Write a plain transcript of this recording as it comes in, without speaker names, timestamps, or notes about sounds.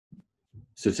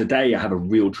So today I have a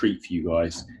real treat for you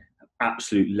guys. An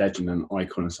absolute legend and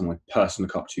icon and someone I personally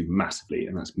look up to massively,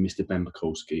 and that's Mr. Ben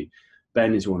Pakulski.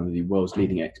 Ben is one of the world's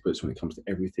leading experts when it comes to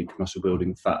everything muscle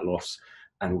building, fat loss,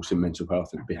 and also mental health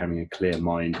and having a clear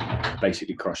mind,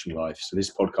 basically crushing life. So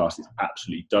this podcast is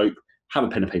absolutely dope. Have a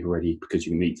pen and paper ready because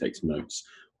you need to take some notes.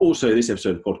 Also, this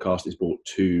episode of the podcast is brought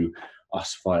to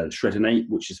us via Shred&8,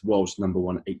 which is the world's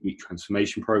 #1 8-week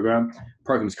transformation program. The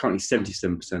program is currently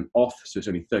 77% off, so it's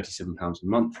only £37 a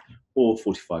month or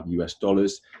 $45 US.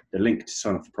 The link to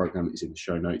sign up for the program is in the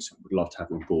show notes. We'd love to have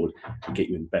you on board and get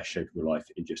you in the best shape of your life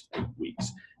in just 8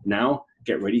 weeks. Now,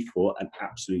 get ready for an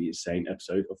absolutely insane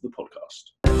episode of the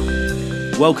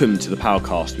podcast. Welcome to the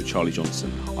Powercast with Charlie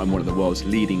Johnson. I'm one of the world's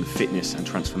leading fitness and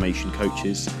transformation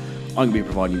coaches. I'm going to be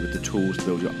providing you with the tools to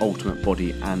build your ultimate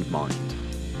body and mind.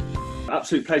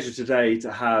 Absolute pleasure today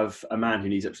to have a man who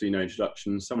needs absolutely no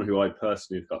introduction, someone who I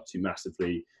personally look up to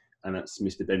massively, and that's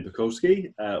Mr. Ben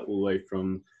Pakulski, all the way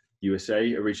from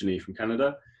USA, originally from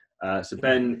Canada. So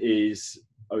Ben is,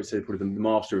 I would say, probably the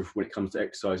master of when it comes to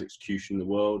exercise execution in the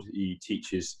world. He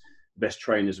teaches the best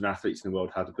trainers and athletes in the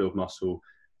world how to build muscle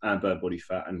and burn body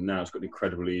fat, and now it's got an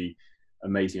incredibly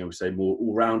amazing, I would say, more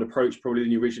all-round approach probably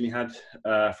than you originally had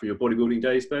for your bodybuilding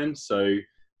days, Ben. So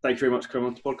thank you very much for coming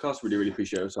on the podcast. Really, really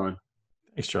appreciate your time.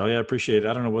 Thanks, Charlie. I appreciate it.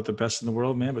 I don't know what the best in the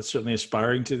world, man, but certainly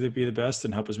aspiring to be the best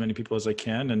and help as many people as I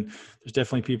can. And there's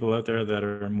definitely people out there that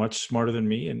are much smarter than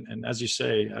me. And as you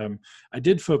say, I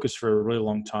did focus for a really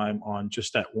long time on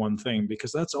just that one thing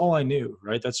because that's all I knew,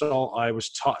 right? That's all I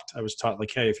was taught. I was taught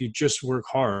like, hey, if you just work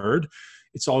hard,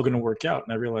 it's all going to work out.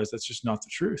 And I realized that's just not the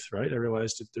truth, right? I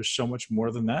realized that there's so much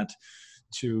more than that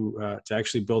to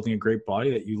actually building a great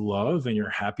body that you love and you're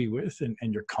happy with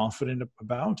and you're confident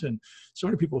about. And so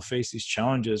many people face these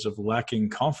challenges of lacking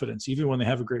confidence, even when they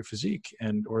have a great physique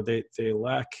or they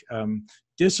lack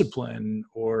discipline,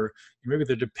 or maybe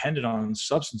they're dependent on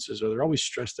substances, or they're always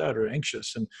stressed out or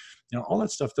anxious. And, all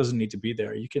that stuff doesn't need to be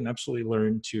there. You can absolutely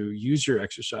learn to use your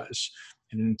exercise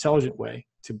in an intelligent way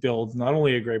to build not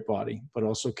only a great body, but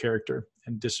also character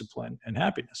and discipline and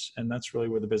happiness. And that's really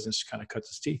where the business kind of cuts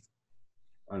its teeth.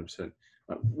 100%.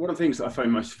 One of the things that I find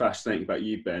most fascinating about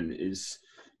you, Ben, is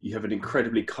you have an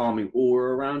incredibly calming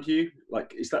aura around you.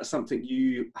 Like, is that something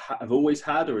you have always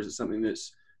had, or is it something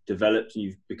that's developed and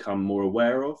you've become more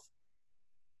aware of?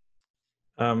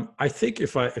 I think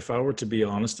if I were to be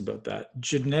honest about that,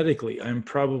 genetically, I'm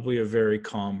probably a very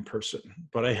calm person,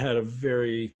 but I had a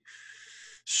very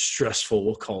stressful,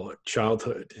 we'll call it,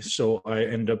 childhood. So I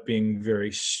ended up being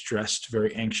very stressed,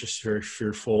 very anxious, very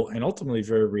fearful, and ultimately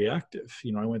very reactive.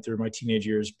 I went through my teenage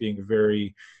years being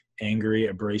very angry,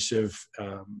 abrasive,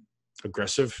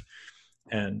 aggressive.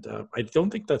 And I don't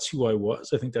think that's who I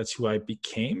was. I think that's who I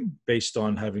became based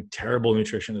on having terrible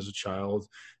nutrition as a child,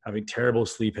 having terrible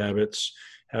sleep habits,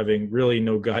 having really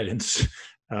no guidance,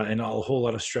 and a whole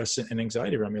lot of stress and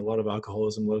anxiety around me, a lot of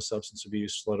alcoholism, a lot of substance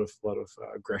abuse, a lot of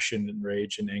aggression and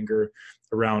rage and anger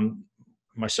around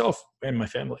myself and my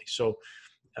family. So,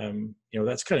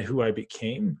 that's kind of who I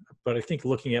became. But I think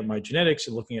looking at my genetics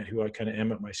and looking at who I kind of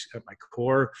am at my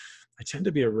core, I tend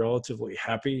to be a relatively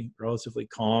happy, relatively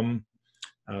calm,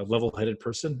 level-headed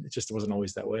person. It just wasn't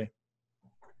always that way.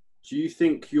 Do you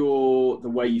think the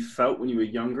way you felt when you were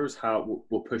younger is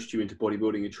what pushed you into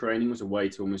bodybuilding and training was a way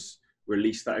to almost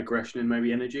release that aggression and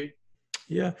maybe energy?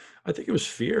 Yeah, I think it was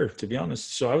fear, to be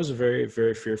honest. So I was a very,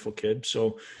 very fearful kid.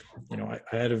 So, I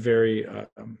had a very,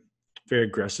 very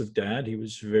aggressive dad. He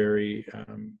was he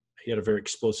had a very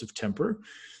explosive temper.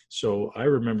 So I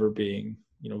remember being,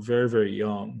 very, very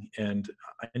young, and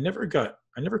I never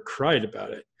cried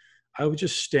about it. I would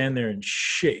just stand there and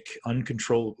shake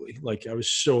uncontrollably. Like I was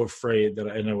so afraid that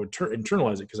I would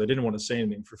internalize it because I didn't want to say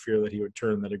anything for fear that he would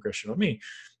turn that aggression on me.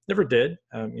 Never did,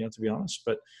 to be honest.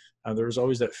 But there was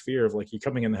always that fear of like you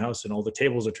coming in the house and all the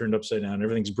tables are turned upside down,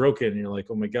 everything's broken, and you're like,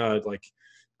 oh my God, like,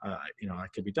 I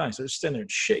could be dying. So I just stand there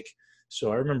and shake. So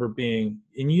I remember being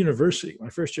in university, my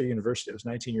first year of university, I was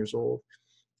 19 years old,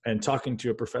 and talking to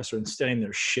a professor and standing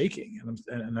there shaking.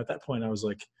 And at that point I was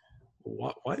like,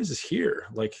 why is this here?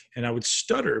 Like, and I would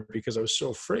stutter because I was so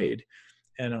afraid.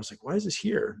 And I was like, why is this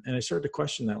here? And I started to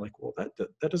question that, like, well,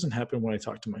 that doesn't happen when I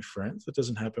talk to my friends. That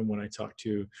doesn't happen when I talk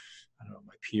to, I don't know,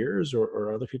 my peers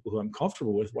or other people who I'm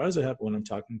comfortable with. Why does it happen when I'm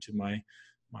talking to my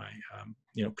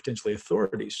potentially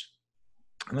authorities?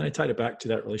 And then I tied it back to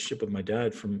that relationship with my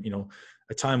dad from,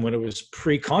 a time when it was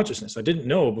pre-consciousness. I didn't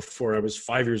know before I was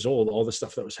 5 years old, all the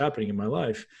stuff that was happening in my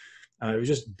life. It was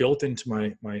just built into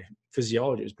my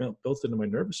physiology. It was built into my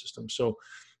nervous system. So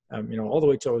All the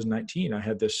way till I was 19, I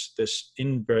had this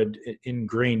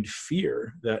ingrained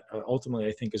fear that ultimately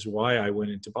I think is why I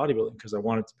went into bodybuilding, because I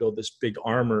wanted to build this big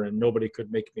armor and nobody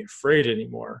could make me afraid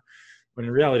anymore. When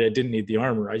in reality, I didn't need the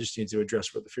armor. I just needed to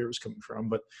address where the fear was coming from.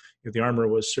 But the armor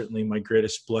was certainly my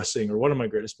greatest blessing, or one of my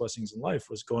greatest blessings in life,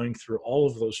 was going through all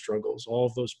of those struggles, all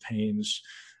of those pains,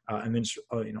 and then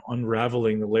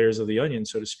unraveling the layers of the onion,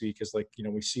 so to speak. Is like,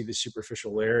 we see the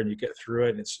superficial layer and you get through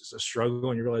it and it's just a struggle,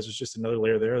 and you realize there's just another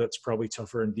layer there that's probably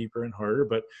tougher and deeper and harder.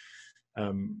 But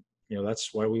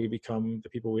that's why we become the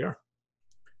people we are.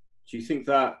 Do you think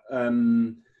that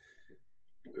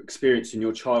experience in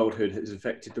your childhood has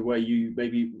affected the way you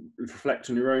maybe reflect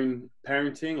on your own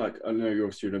parenting? Like, I know you're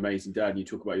obviously an amazing dad and you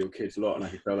talk about your kids a lot, and I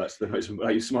can tell that's the most,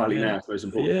 like, you're smiling now, it's the most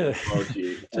important part to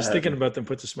you. Just thinking about them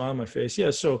puts a smile on my face.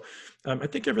 So I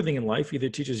think everything in life either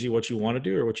teaches you what you want to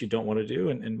do or what you don't want to do.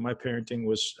 And my parenting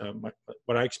was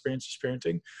what I experienced as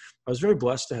parenting. I was very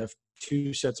blessed to have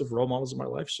two sets of role models in my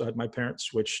life. So I had my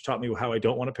parents, which taught me how I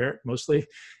don't want to parent mostly.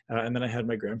 And then I had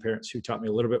my grandparents, who taught me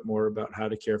a little bit more about how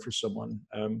to care for someone,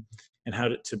 and how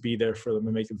to be there for them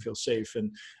and make them feel safe.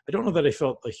 And I don't know that I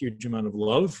felt a huge amount of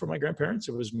love for my grandparents.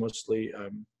 It was mostly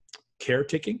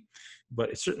caretaking, but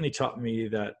it certainly taught me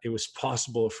that it was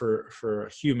possible for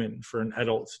a human, for an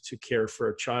adult, to care for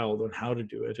a child, and how to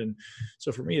do it. And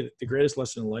so for me, the greatest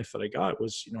lesson in life that I got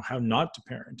was, how not to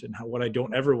parent, and what I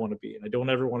don't ever want to be. And I don't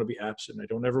ever want to be absent. I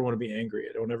don't ever want to be angry.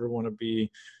 I don't ever want to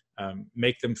be,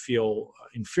 make them feel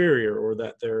inferior, or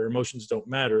that their emotions don't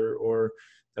matter, or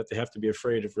that they have to be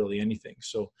afraid of really anything.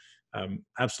 So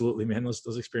absolutely, man,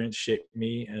 those experiences shaped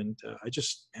me. And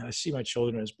I see my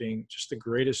children as being just the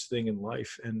greatest thing in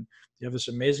life. And you have this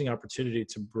amazing opportunity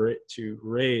to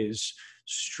raise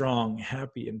strong,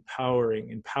 happy,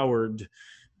 empowered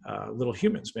little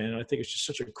humans, man. And I think it's just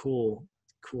such a cool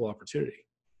opportunity.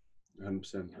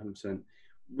 100%.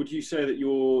 Would you say that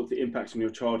the impact on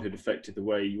your childhood affected the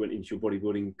way you went into your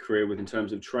bodybuilding career in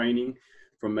terms of training,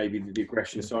 from maybe the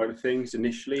aggression side of things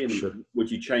initially? And Sure. Would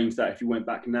you change that if you went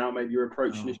back now, maybe your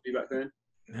approach initially back then?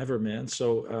 Never, man.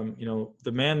 So,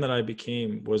 the man that I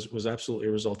became was absolutely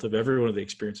a result of every one of the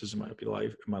experiences in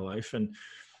my life. And,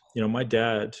 my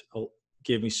dad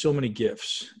gave me so many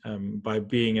gifts by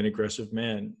being an aggressive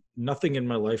man. Nothing in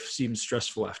my life seemed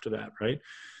stressful after that, right?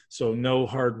 So no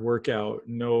hard workout,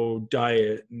 no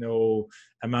diet, no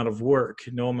amount of work,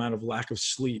 no amount of lack of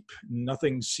sleep.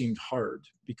 Nothing seemed hard,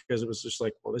 because it was just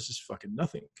like, well, this is fucking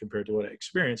nothing compared to what I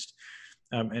experienced.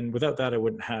 And without that, I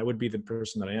would be the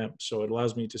person that I am. So it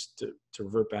allows me just to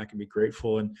revert back and be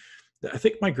grateful. And I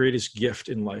think my greatest gift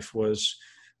in life was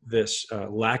this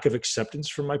lack of acceptance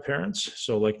from my parents.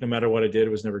 So like, no matter what I did,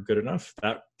 it was never good enough.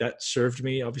 That served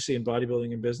me obviously in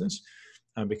bodybuilding and business.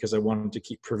 Because I wanted to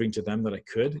keep proving to them that I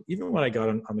could. Even when I got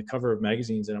on the cover of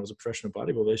magazines and I was a professional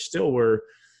bodybuilder, they still were,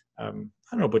 I don't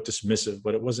know about dismissive,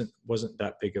 but it wasn't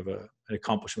that big of an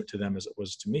accomplishment to them as it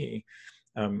was to me.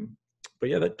 But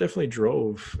yeah, that definitely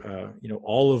drove,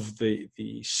 all of the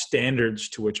standards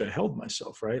to which I held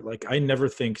myself, right? Like, I never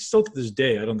think, still to this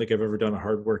day, I don't think I've ever done a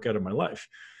hard workout in my life.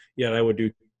 Yet I would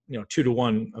do, 2 to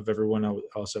 1 of everyone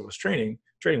else I was training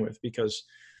with, because,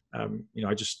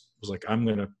 I just was like, I'm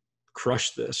going to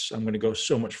crush this. I'm going to go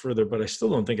so much further, but I still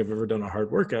don't think I've ever done a hard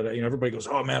workout. Everybody goes,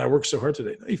 oh man, I worked so hard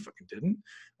today. No, you fucking didn't.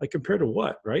 Like, compared to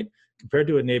what, right? Compared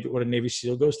to what a Navy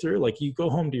SEAL goes through. Like, you go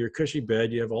home to your cushy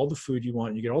bed, you have all the food you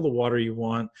want, you get all the water you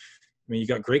want. I mean, you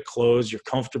got great clothes, you're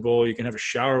comfortable, you can have a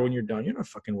shower when you're done. You're not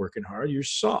fucking working hard. You're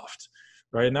soft,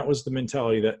 right? And that was the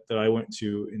mentality that I went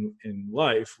to in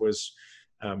life was,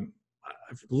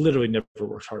 I've literally never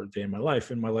worked hard a day in my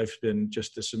life, and my life's been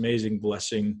just this amazing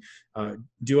blessing.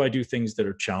 Do I do things that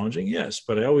are challenging? Yes,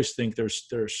 but I always think there's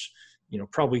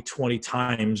probably 20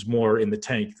 times more in the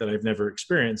tank that I've never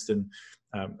experienced, and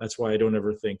that's why I don't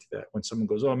ever think that when someone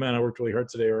goes, "Oh man, I worked really hard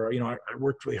today," or I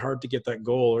worked really hard to get that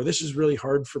goal, or this is really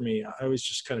hard for me. I always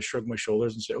just kind of shrug my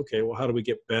shoulders and say, "Okay, well, how do we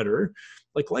get better?"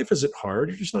 Like, life isn't hard;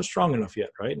 you're just not strong enough yet,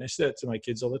 right? And I say that to my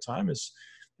kids all the time: "Is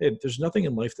hey, there's nothing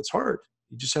in life that's hard.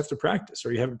 You just have to practice,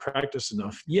 or you haven't practiced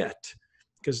enough yet,"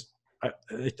 because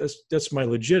that's my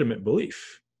legitimate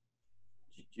belief.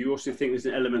 Do you also think there's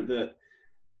an element that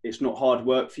it's not hard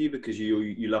work for you because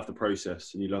you love the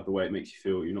process and you love the way it makes you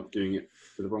feel? You're not doing it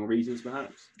for the wrong reasons,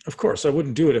 perhaps? Of course, I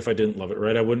wouldn't do it if I didn't love it,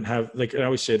 right? I wouldn't have, like, I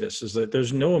always say this, is that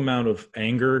there's no amount of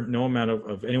anger, no amount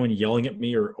of anyone yelling at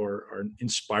me or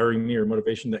inspiring me or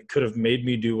motivation that could have made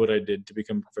me do what I did to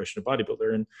become a professional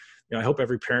bodybuilder. And I hope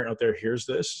every parent out there hears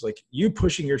this. Like, you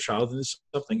pushing your child into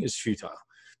something is futile.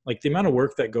 Like, the amount of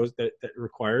work that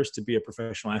requires to be a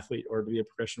professional athlete or to be a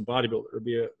professional bodybuilder or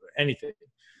anything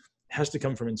has to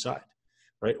come from inside.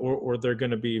 right? Or they're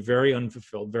going to be very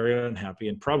unfulfilled, very unhappy,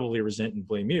 and probably resent and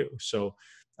blame you. So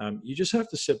you just have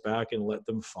to sit back and let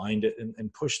them find it,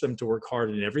 and push them to work hard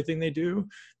in everything they do,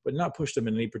 but not push them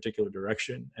in any particular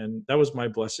direction. And that was my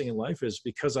blessing in life, is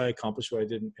because I accomplished what I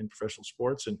did in professional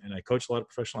sports, and I coached a lot of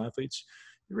professional athletes.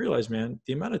 You realize, man,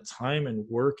 the amount of time and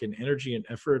work and energy and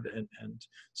effort and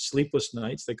sleepless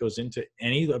nights that goes into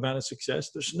any amount of success.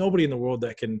 There's nobody in the world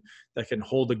that can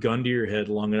hold a gun to your head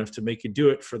long enough to make you do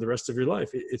it for the rest of your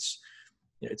life.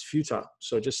 It's futile.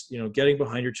 So just, getting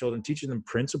behind your children, teaching them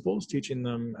principles, teaching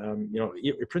them,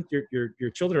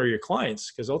 your children are your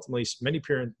clients, because ultimately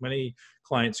many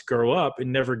clients grow up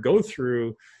and never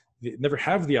never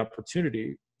have the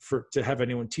opportunity to have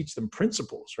anyone teach them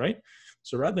principles, right?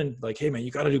 So rather than like, hey man,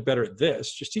 you got to do better at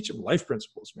this, just teach them life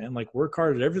principles, man. Like, work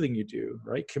hard at everything you do,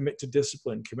 right? Commit to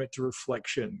discipline, commit to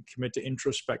reflection, commit to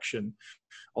introspection.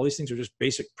 All these things are just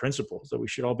basic principles that we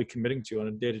should all be committing to on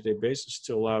a day-to-day basis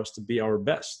to allow us to be our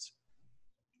best.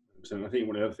 So I think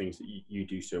one of the other ththings that you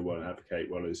do so well and advocate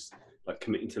well is like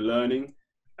committing to learning,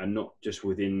 and not just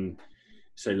within,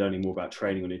 say, learning more about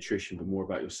training or nutrition, but more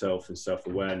about yourself and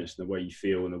self-awareness and the way you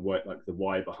feel and the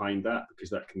why behind that, because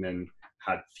that can then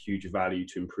have huge value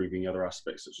to improving other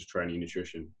aspects such as training and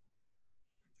nutrition.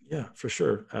 Yeah, for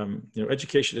sure.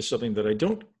 Education is something that I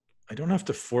don't have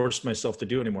to force myself to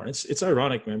do anymore. It's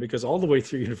ironic, man, because all the way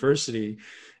through university,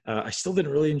 I still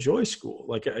didn't really enjoy school.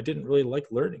 Like, I didn't really like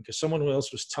learning because someone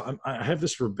else was I have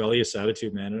this rebellious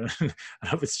attitude, man. And I don't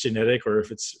know if it's genetic or if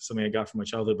it's something I got from my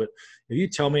childhood, but if you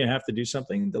tell me I have to do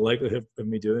something, the likelihood of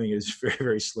me doing it is very,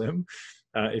 very slim.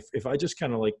 If I just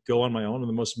kind of like go on my own, I'm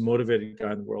the most motivated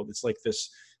guy in the world. It's like this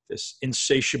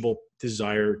insatiable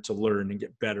desire to learn and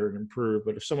get better and improve.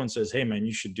 But if someone says, hey man,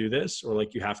 you should do this, or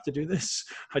like, you have to do this,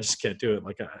 I just can't do it.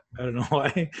 Like, I don't know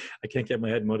why I can't get my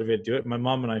head motivated to do it. My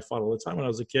mom and I fought all the time when I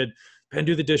was a kid. Ben,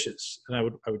 do the dishes. And I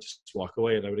would just walk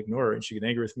away and I would ignore her, and she'd get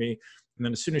angry with me. And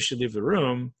then as soon as she'd leave the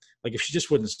room, like if she just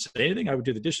wouldn't say anything, I would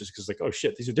do the dishes. Cause like, oh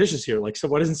shit, these are dishes here. Like, so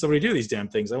why doesn't somebody do these damn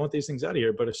things? I want these things out of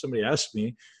here. But if somebody asked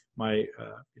me, my,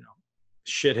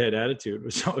 shithead attitude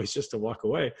was always just to walk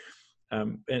away.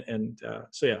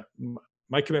 So yeah,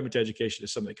 my commitment to education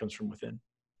is something that comes from within.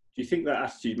 Do you think that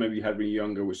attitude maybe you had when you were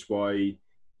younger was why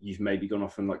you've maybe gone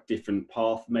off on like different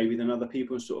path maybe than other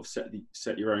people, and sort of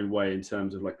set your own way in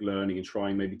terms of like learning and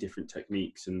trying maybe different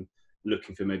techniques and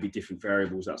looking for maybe different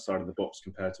variables outside of the box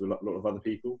compared to a lot of other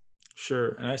people? Sure.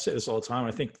 And I say this all the time.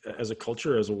 I think as a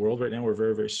culture, as a world right now, we're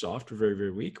very, very soft. We're very,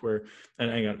 very weak. And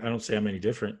I don't say I'm any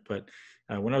different, but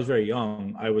when I was very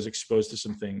young, I was exposed to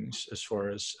some things as far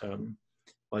as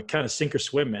like kind of sink or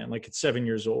swim, man. Like at 7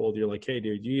 years old, you're like, hey,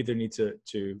 dude, you either need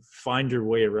to find your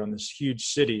way around this huge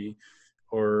city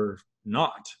or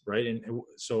not, right? And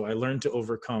so I learned to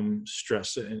overcome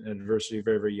stress and adversity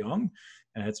very, very young,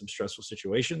 and I had some stressful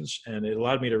situations, and it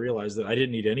allowed me to realize that I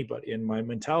didn't need anybody. And my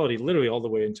mentality, literally all the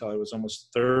way until I was almost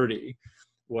 30,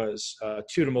 was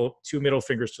two middle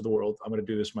fingers to the world. I'm going to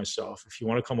do this myself. If you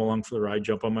want to come along for the ride,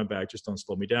 jump on my back, just don't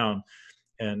slow me down.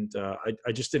 And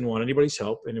I just didn't want anybody's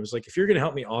help. And it was like, if you're going to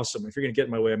help me, awesome. If you're going to get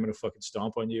in my way, I'm going to fucking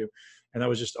stomp on you. And that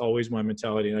was just always my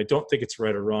mentality. And I don't think it's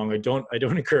right or wrong. I don't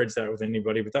encourage that with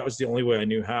anybody, but that was the only way I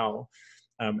knew how.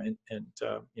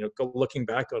 Looking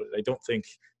back on it, I don't think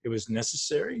it was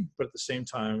necessary, but at the same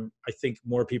time, I think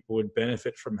more people would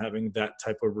benefit from having that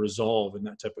type of resolve and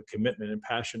that type of commitment and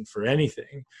passion for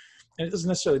anything. And it doesn't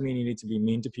necessarily mean you need to be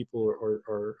mean to people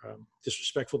or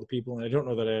disrespectful to people. And I don't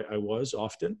know that I was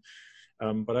often,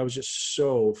 but I was just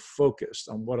so focused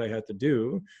on what I had to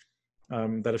do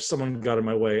that if someone got in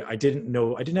my way, I didn't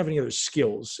have any other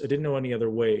skills. I didn't know any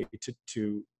other way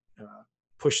to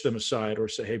push them aside or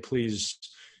say, hey, please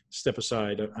step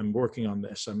aside. I'm working on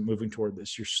this. I'm moving toward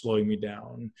this. You're slowing me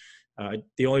down.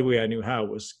 The only way I knew how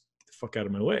was get the fuck out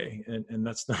of my way. And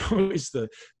that's not always the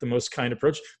most kind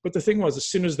approach. But the thing was, as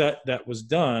soon as that was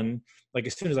done, like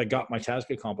as soon as I got my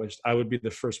task accomplished, I would be the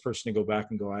first person to go back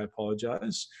and go, I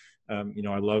apologize. I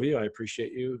love you. I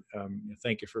appreciate you.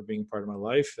 Thank you for being part of my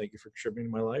life. Thank you for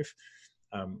contributing to my life.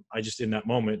 I just in that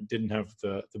moment didn't have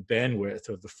the bandwidth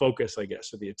or the focus, I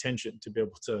guess, or the attention to be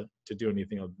able to do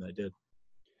anything other than I did.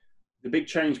 The big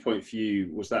change point for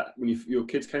you was that when your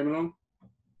kids came along?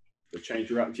 It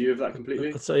changed your view of that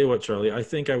completely? I'll tell you what, Charlie, I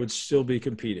think I would still be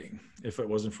competing if it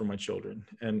wasn't for my children.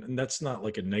 And that's not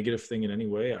like a negative thing in any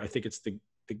way. I think it's the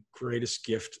greatest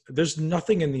gift. There's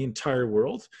nothing in the entire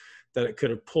world that it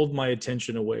could have pulled my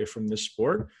attention away from this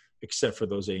sport except for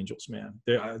those angels, man.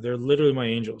 They're literally my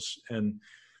angels. And,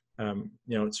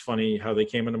 it's funny how they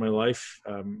came into my life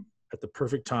at the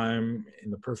perfect time, in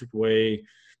the perfect way.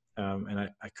 And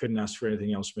I couldn't ask for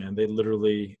anything else, man. They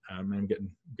literally, and I'm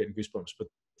getting goosebumps, but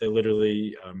they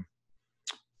literally,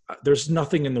 there's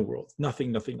nothing in the world,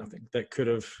 nothing that could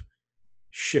have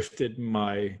shifted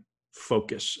my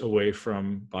focus away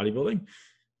from bodybuilding.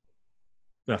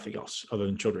 Nothing else other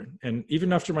than children. And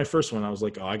even after my first one, I was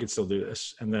like, oh, I could still do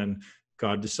this. And then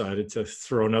God decided to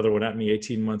throw another one at me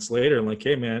 18 months later. And like,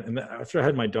 hey, man. And then after I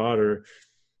had my daughter,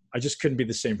 I just couldn't be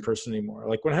the same person anymore.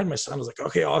 Like when I had my son, I was like,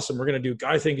 okay, awesome. We're going to do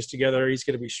guy things together. He's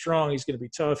going to be strong. He's going to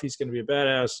be tough. He's going to be a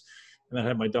badass. And then I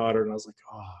had my daughter and I was like,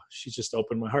 oh, she just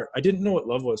opened my heart. I didn't know what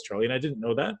love was, Charlie. And I didn't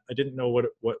know that. I didn't know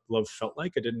what love felt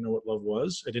like. I didn't know what love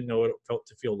was. I didn't know what it felt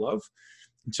to feel love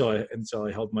until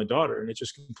I held my daughter, and it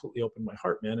just completely opened my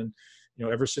heart, man. And, you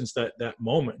know, ever since that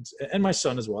moment, and my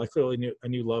son as well, I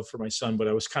knew love for my son, but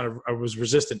I was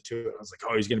resistant to it. I was like,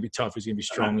 oh, he's going to be tough. He's going to be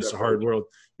strong. It's a hard world.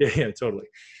 Yeah, totally.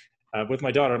 With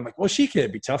my daughter, I'm like, well, she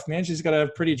can't be tough, man. She's got to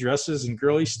have pretty dresses and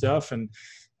girly stuff. And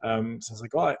so I was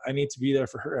like, oh, I need to be there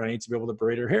for her. I need to be able to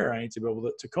braid her hair. I need to be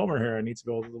able to comb her hair. I need to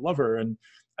be able to love her. And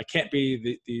I can't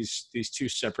be these two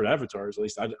separate avatars. At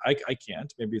least I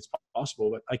can't. Maybe it's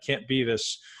possible, but I can't be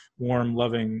this warm,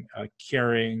 loving,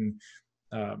 caring,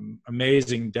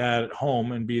 amazing dad at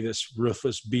home and be this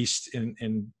ruthless beast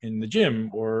in the gym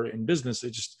or in business.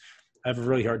 I have a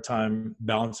really hard time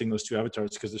balancing those two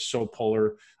avatars because they're so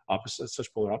polar opposites,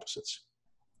 such polar opposites.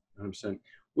 100%.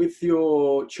 With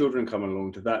your children coming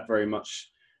along, did that very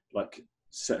much like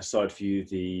set aside for you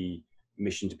the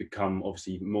mission to become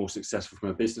obviously more successful from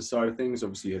a business side of things?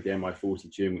 Obviously you have the MI40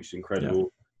 gym, which is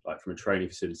incredible. Yeah. Like from a training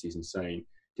facility is insane.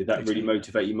 Did that really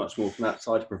motivate you much more from that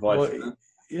side to provide for that?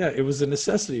 Yeah, it was a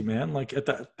necessity, man. Like at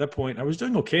that point, I was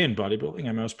doing okay in bodybuilding.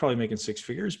 I mean, I was probably making 6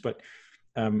 figures, but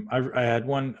I had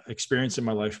one experience in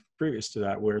my life previous to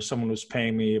that where someone was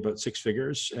paying me about 6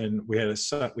 figures, and we'd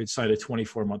signed a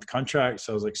 24-month contract.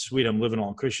 So I was like, sweet, I'm living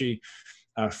all cushy.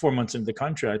 4 months into the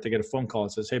contract, I get a phone call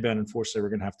that says, hey, Ben, unfortunately, we're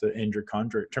going to have to end your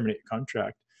contract, terminate your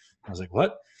contract. I was like,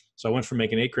 what? So I went from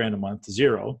making $8,000 a month to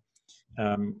zero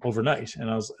overnight.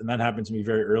 And that happened to me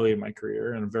very early in my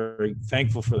career. And I'm very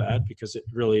thankful for that because it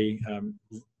really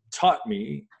taught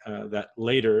me that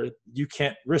later you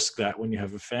can't risk that when you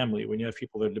have a family, when you have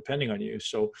people that are depending on you.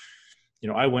 So, you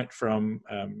know, I went from,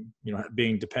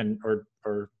 being dependent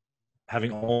or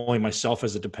having only myself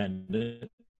as a dependent.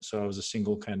 So I was a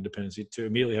single kind of dependency to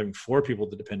immediately having 4 people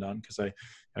to depend on because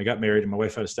I got married and my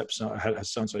wife had a stepson. I had a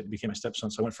son, so I became my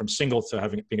stepson. So I went from single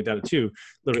to being a dad of 2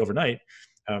 literally overnight.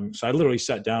 So I literally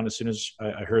sat down as soon as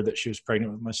I heard that she was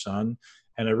pregnant with my son,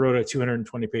 and I wrote a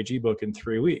 220-page ebook in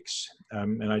 3 weeks.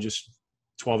 And I just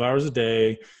 12 hours a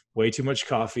day, way too much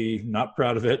coffee, not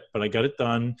proud of it, but I got it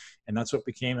done. And that's what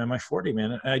became MI40,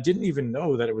 man. And I didn't even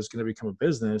know that it was going to become a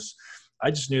business. I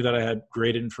just knew that I had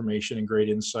great information and great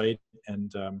insight.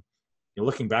 And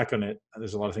looking back on it,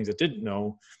 there's a lot of things I didn't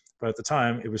know, but at the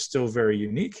time it was still very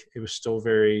unique. It was still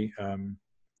very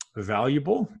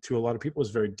valuable to a lot of people. It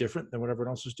was very different than what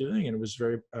everyone else was doing, and it was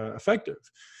very effective.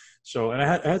 So, and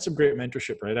I had some great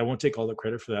mentorship, right? I won't take all the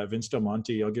credit for that. Vince Del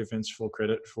Monte, I'll give Vince full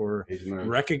credit for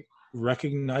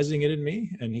recognizing it in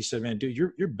me. And he said, man, dude,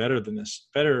 you're better than this,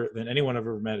 better than anyone I've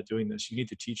ever met at doing this. You need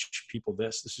to teach people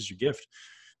this. This is your gift.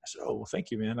 I said, oh, well,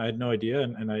 thank you, man. I had no idea.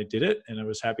 And I did it, and I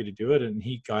was happy to do it. And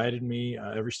he guided me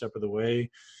every step of the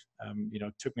way,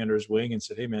 took me under his wing and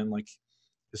said, hey, man, like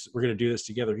we're going to do this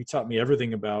together. He taught me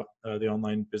everything about the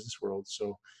online business world.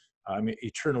 So I'm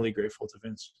eternally grateful to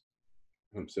Vince.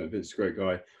 Vince is a great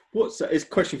guy. It's a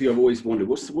question for you I've always wondered.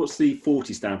 What's the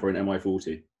 40 stand for in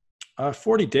MI40?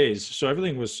 40 days. So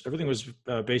everything was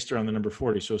based around the number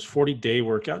 40. So it's 40-day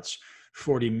workouts,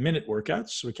 40-minute workouts.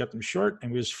 So we kept them short,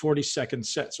 and we was 40-second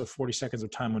sets. So 40 seconds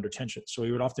of time under tension. So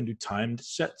we would often do timed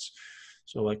sets.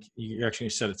 So like you actually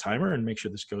set a timer and make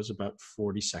sure this goes about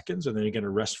 40 seconds, and then you're going to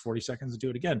rest 40 seconds and do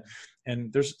it again.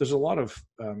 And there's a lot of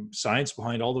science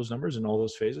behind all those numbers and all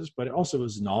those phases, but it also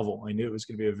was novel. I knew it was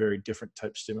going to be a very different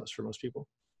type stimulus for most people.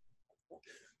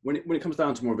 When it comes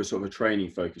down to more of a sort of a training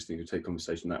focused thing, to take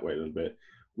conversation that way a little bit,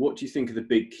 what do you think are the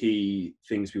big key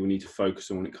things people need to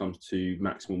focus on when it comes to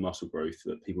maximal muscle growth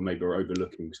that people maybe are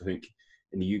overlooking? Because I think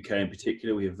in the UK in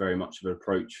particular, we have very much of an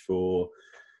approach for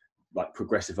like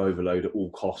progressive overload at all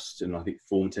costs, and I think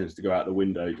form tends to go out the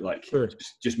window. Like Sure.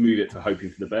 just move it for hoping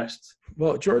for the best.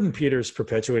 Well, Jordan Peters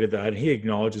perpetuated that, and he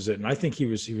acknowledges it. And I think he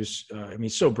was he's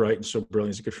so bright and so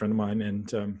brilliant. He's a good friend of mine.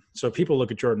 And so people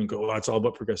look at Jordan and go, "Oh, it's all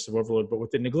about progressive overload." But what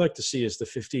they neglect to see is the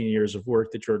 15 years of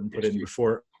work that Jordan put in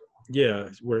before. Yeah,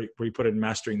 where he put in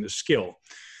mastering the skill.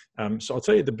 So I'll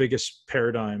tell you the biggest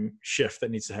paradigm shift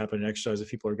that needs to happen in exercise if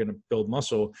people are going to build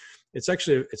muscle. It's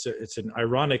actually, it's an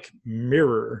ironic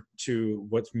mirror to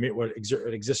what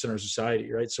exists in our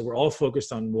society, right? So we're all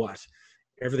focused on what?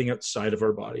 Everything outside of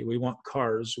our body. We want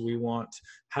cars, we want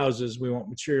houses, we want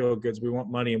material goods, we want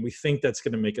money, and we think that's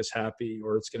going to make us happy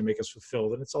or it's going to make us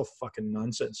fulfilled. And it's all fucking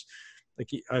nonsense. Like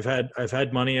I've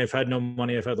had money, I've had no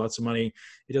money, I've had lots of money.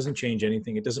 It doesn't change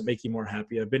anything. It doesn't make you more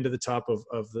happy. I've been to the top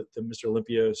of the Mr.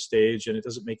 Olympia stage, and it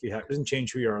doesn't make you happy. It doesn't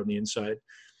change who you are on the inside.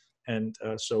 And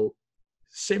so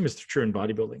same is true in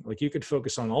bodybuilding. Like you could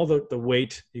focus on all the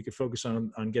weight, you could focus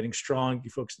on getting strong, you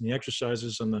focus on the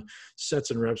exercises, on the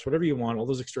sets and reps, whatever you want, all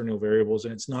those external variables,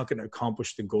 and it's not going to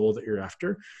accomplish the goal that you're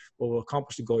after. What will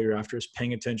accomplish the goal you're after is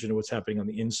paying attention to what's happening on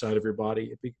the inside of your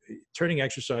body, turning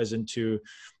exercise into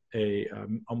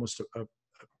almost a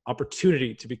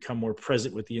opportunity to become more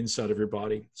present with the inside of your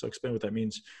body. So I'll explain what that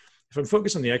means. If I'm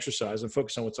focused on the exercise, I'm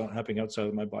focused on what's happening outside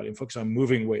of my body. I'm focused on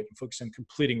moving weight. I'm focused on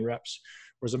completing reps.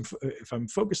 Whereas if I'm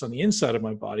focused on the inside of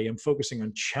my body, I'm focusing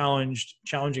on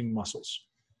challenging muscles.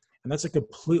 And that's a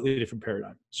completely different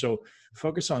paradigm. So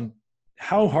focus on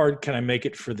how hard can I make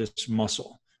it for this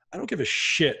muscle? I don't give a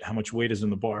shit how much weight is in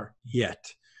the bar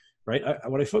yet. Right?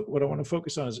 What I want to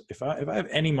focus on is if I have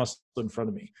any muscle in front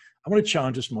of me, I want to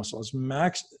challenge this muscle as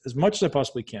much as I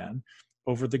possibly can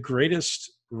over the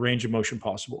greatest range of motion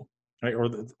possible, right?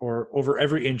 Or over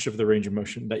every inch of the range of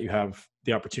motion that you have,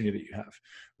 the opportunity that you have,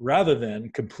 rather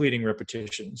than completing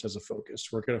repetitions as a focus.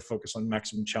 We're going to focus on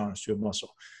maximum challenge to a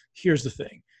muscle. Here's the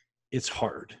thing. It's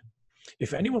hard.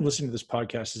 If anyone listening to this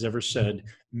podcast has ever said,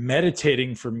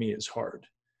 meditating for me is hard,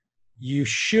 you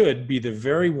should be the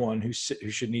very one who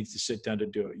should need to sit down to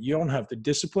do it. You don't have the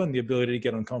discipline, the ability to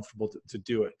get uncomfortable to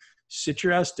do it. Sit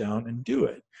your ass down and do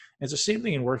it. And it's the same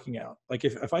thing in working out. Like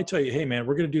if I tell you, hey man,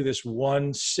 we're going to do this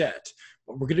one set,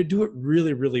 but we're going to do it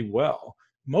really, really well,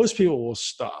 most people will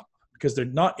stop because they're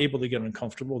not able to get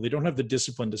uncomfortable. They don't have the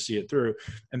discipline to see it through.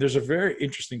 And there's a very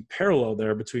interesting parallel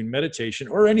there between meditation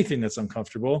or anything that's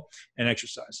uncomfortable and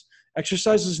exercise.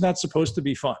 Exercise is not supposed to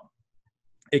be fun.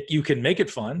 You can make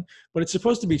it fun, but it's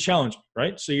supposed to be challenging,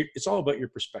 right? So it's all about your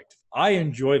perspective. I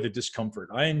enjoy the discomfort.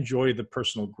 I enjoy the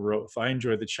personal growth. I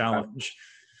enjoy the challenge.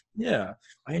 Yeah,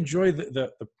 I enjoy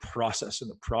the process and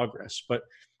the progress. But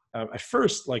at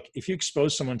first, like if you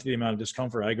expose someone to the amount of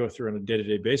discomfort I go through on a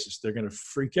day-to-day basis, they're going to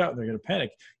freak out and they're going to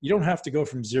panic. You don't have to go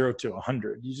from 0 to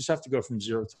 100. You just have to go from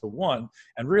 0 to 1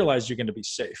 and realize you're going to be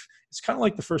safe. It's kind of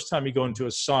like the first time you go into a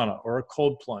sauna or a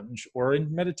cold plunge or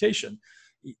in meditation.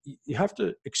 You have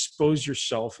to expose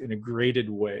yourself in a graded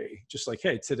way. Just like,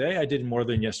 hey, today I did more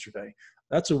than yesterday.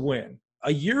 That's a win.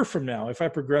 A year from now, if I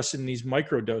progress in these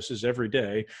micro doses every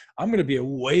day, I'm going to be a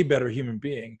way better human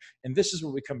being. And this is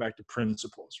where we come back to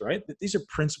principles, right? These are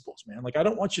principles, man. Like I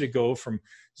don't want you to go from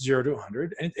 0 to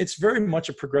 100. And it's very much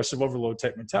a progressive overload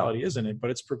type mentality, isn't it? But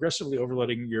it's progressively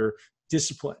overloading your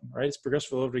discipline, right? It's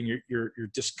progressively overloading your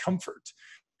discomfort.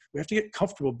 We have to get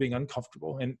comfortable being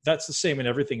uncomfortable. And that's the same in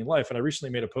everything in life. And I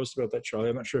recently made a post about that, Charlie.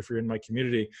 I'm not sure if you're in my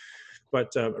community, but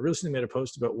I recently made a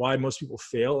post about why most people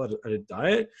fail at a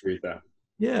diet. Read that.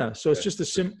 Yeah. So it's just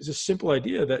it's a simple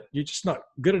idea that you're just not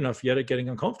good enough yet at getting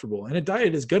uncomfortable. And a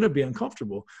diet is going to be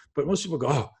uncomfortable. But most people go,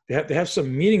 oh, they have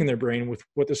some meaning in their brain with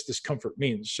what this discomfort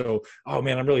means. So, oh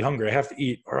man, I'm really hungry. I have to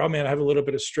eat. Or, oh man, I have a little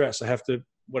bit of stress. I have to,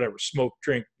 whatever, smoke,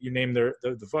 drink, you name the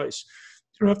vice.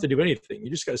 You don't have to do anything. You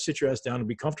just got to sit your ass down and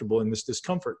be comfortable in this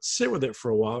discomfort. Sit with it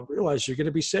for a while. Realize you're going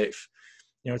to be safe.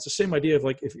 You know, it's the same idea of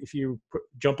like if you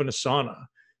jump in a sauna.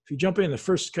 If you jump in the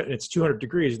first, it's 200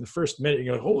 degrees. In the first minute,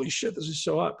 you're like, holy shit, this is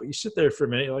so hot. But you sit there for a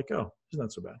minute, you're like, oh, it's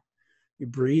not so bad. You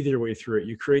breathe your way through it.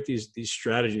 You create these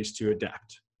strategies to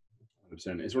adapt.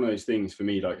 100%. It's one of those things for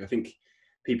me. Like I think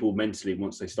people mentally,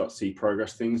 once they start to see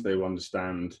progress things, they will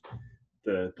understand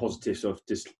the positives of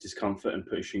discomfort and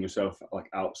pushing yourself like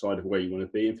outside of where you want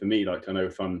to be. And for me, like I know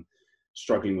if I'm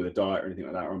struggling with a diet or anything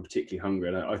like that, or I'm particularly hungry,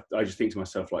 and I just think to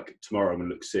myself like tomorrow I'm gonna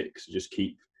look sick, so just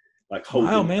keep like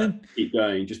holding, man. Keep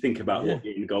going. Just think about what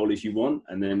the end goal is you want,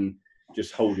 and then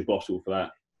just hold your bottle for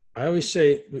that. I always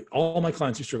say, all my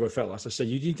clients who struggle with fat loss, I said,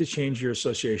 you need to change your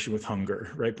association with hunger,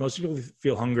 right? Most people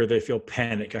feel hunger, they feel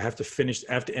panic. I have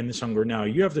to end this hunger now.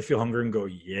 You have to feel hunger and go,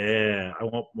 yeah, I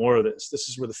want more of this. This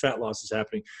is where the fat loss is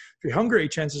happening. If you're hungry,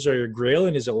 chances are your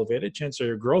ghrelin is elevated. Chances are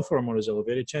your growth hormone is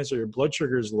elevated. Chances are your blood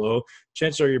sugar is low.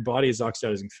 Chances are your body is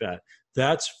oxidizing fat.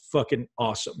 That's fucking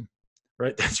awesome,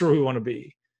 right? That's where we want to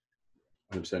be.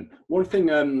 100%. One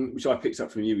thing which I picked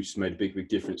up from you, which has made a big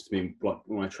difference to me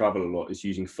when I travel a lot, is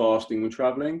using fasting when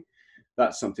traveling.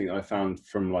 That's something that I found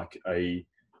from like a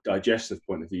digestive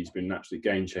point of view, has been an absolute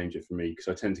game changer for me, because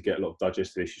I tend to get a lot of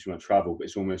digestive issues when I travel, but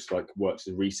it's almost like works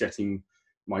as resetting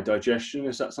my digestion.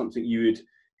 Is that something you would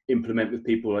implement with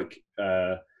people like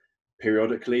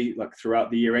periodically, like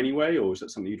throughout the year anyway, or is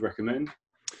that something you'd recommend?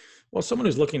 Well, someone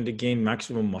who's looking to gain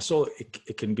maximum muscle,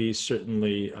 it can be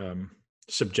certainly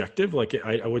subjective. Like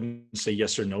I wouldn't say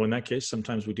yes or no in that case.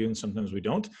 Sometimes we do and sometimes we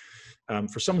don't.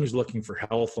 For someone who's looking for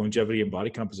health, longevity, and body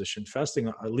composition, fasting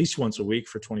at least once a week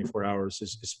for 24 hours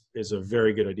is a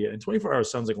very good idea. And 24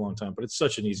 hours sounds like a long time, but it's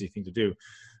such an easy thing to do.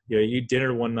 You eat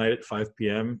dinner one night at 5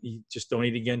 p.m. You just don't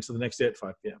eat again until the next day at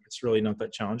 5 p.m. It's really not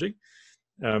that challenging.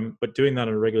 But doing that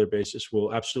on a regular basis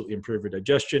will absolutely improve your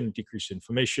digestion, decrease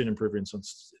inflammation, improve your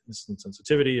insulin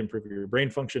sensitivity, improve your brain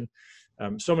function.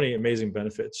 So many amazing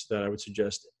benefits that I would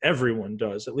suggest everyone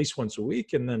does at least once a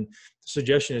week. And then the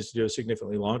suggestion is to do a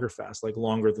significantly longer fast, like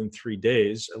longer than 3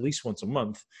 days, at least once a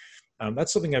month.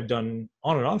 That's something I've done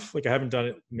on and off. Like I haven't done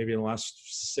it maybe in the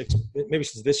last maybe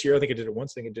since this year. I think I did it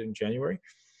once. I think I did it in January.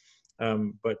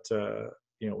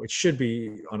 It should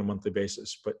be on a monthly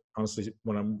basis. But honestly,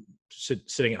 when I'm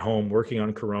sitting at home working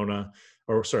on Corona,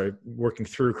 working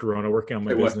through Corona, working on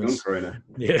my business.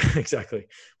 Yeah, exactly.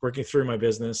 Working through my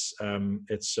business.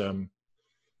 It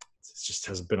just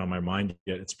hasn't been on my mind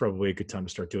yet. It's probably a good time to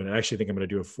start doing it. I actually think I'm going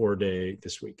to do a 4-day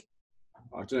this week.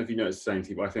 I don't know if you noticed the same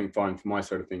thing, but I think fine for my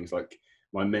side of things, like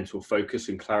my mental focus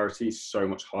and clarity is so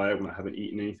much higher when I haven't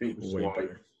eaten anything, which is why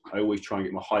I always try and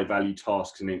get my high value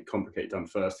tasks and then complicated done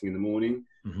first thing in the morning.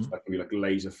 So I can be like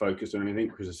laser focused on anything,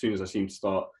 because as soon as I seem to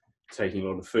start taking a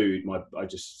lot of food, I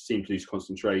just seem to lose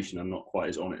concentration. I'm not quite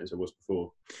as on it as I was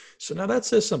before. So now that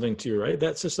says something to you, right?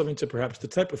 That says something to perhaps the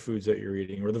type of foods that you're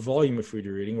eating, or the volume of food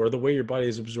you're eating, or the way your body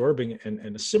is absorbing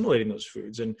and assimilating those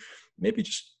foods. And maybe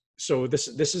so this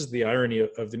is the irony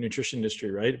of the nutrition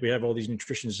industry, right? We have all these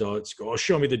nutrition zealots go, "Oh,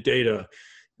 show me the data."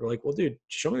 You're like, well, dude,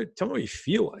 tell me what you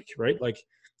feel like, right? Like,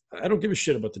 I don't give a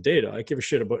shit about the data. I give a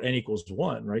shit about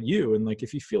N=1, right? And like,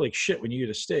 if you feel like shit when you eat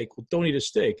a steak, well, don't eat a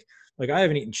steak. Like, I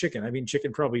haven't eaten chicken. I've eaten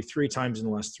chicken probably 3 times in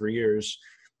the last 3 years,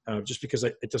 just because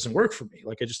it doesn't work for me.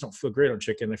 Like, I just don't feel great on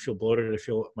chicken. I feel bloated.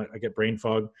 I get brain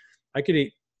fog. I could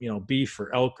eat, beef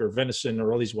or elk or venison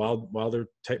or all these wilder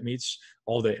type meats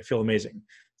all day. I feel amazing.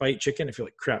 If I eat chicken, I feel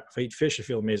like crap. If I eat fish, I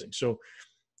feel amazing. So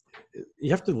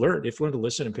you have to learn. You have to learn to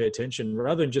listen and pay attention,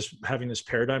 rather than just having this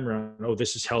paradigm around, oh,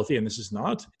 this is healthy and this is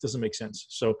not. It doesn't make sense.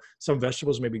 So some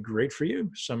vegetables may be great for you.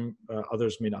 Some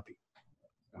others may not be.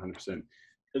 100%.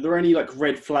 Are there any like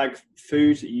red flag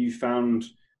foods that you found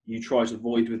you try to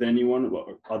avoid with anyone,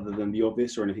 other than the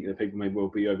obvious, or anything that people may well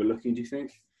be overlooking, do you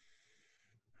think?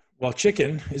 Well,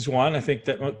 chicken is one. I think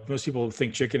that most people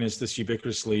think chicken is this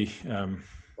ubiquitously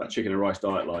that chicken and rice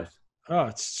diet life. Oh,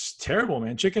 it's terrible,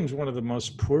 man. Chicken's one of the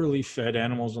most poorly fed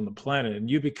animals on the planet. And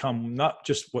you become not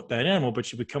just what that animal,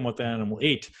 but you become what that animal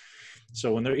ate.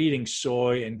 So when they're eating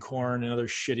soy and corn and other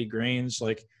shitty grains,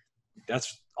 like,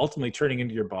 that's ultimately turning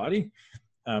into your body.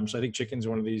 So I think chicken's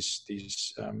one of these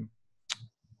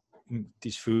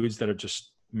foods that are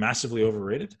just massively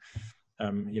overrated.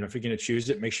 If you're going to choose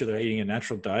it, make sure they're eating a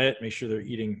natural diet. Make sure they're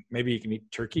eating, maybe you can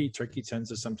eat turkey. Turkey tends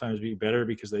to sometimes be better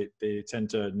because they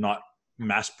tend to not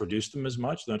mass produce them as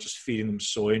much. They're not just feeding them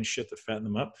soy and shit to fatten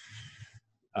them up.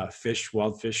 Fish,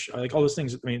 wild fish, I like all those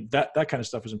things. I mean, that kind of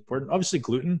stuff is important. Obviously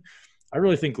gluten. I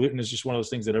really think gluten is just one of those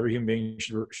things that every human being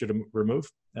should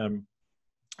remove,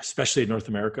 especially in North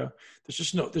America. There's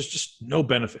just no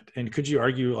benefit. And could you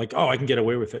argue like, oh, I can get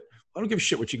away with it? I don't give a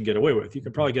shit what you can get away with. You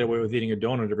can probably get away with eating a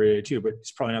donut every day too, but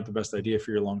it's probably not the best idea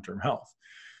for your long-term health.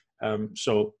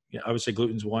 So yeah, I would say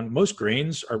gluten's one. Most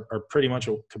grains are pretty much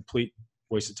a complete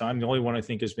waste of time. The only one I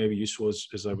think is maybe useful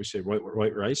is I would say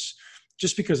white rice,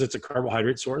 just because it's a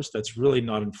carbohydrate source that's really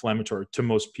not inflammatory to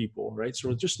most people, right? So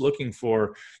we're just looking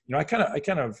for, I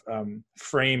kind of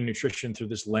frame nutrition through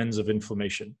this lens of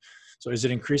inflammation. So is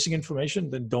it increasing inflammation?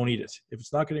 Then don't eat it. If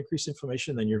it's not going to increase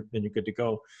inflammation, then you're good to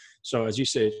go. So as you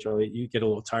say, Charlie, you get a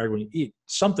little tired when you eat.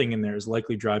 Something in there is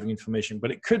likely driving inflammation, but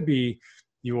it could be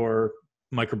your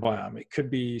microbiome. It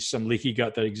could be some leaky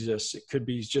gut that exists. It could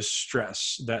be just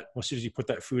stress that as soon as you put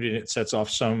that food in, it sets off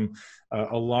some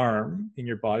alarm in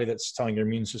your body that's telling your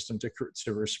immune system to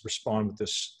respond with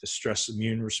this stress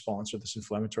immune response or this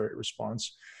inflammatory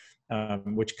response,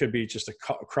 which could be just a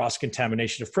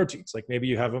cross-contamination of proteins. Like maybe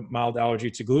you have a mild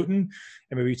allergy to gluten,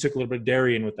 and maybe you took a little bit of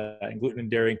dairy in with that, and gluten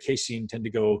and dairy and casein tend to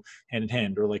go hand in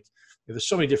hand, or like there's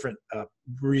so many different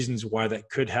reasons why that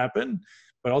could happen.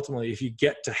 But ultimately, if you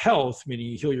get to health, meaning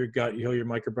you heal your gut, you heal your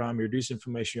microbiome, you reduce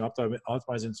inflammation, you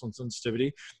optimize insulin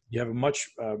sensitivity, you have a much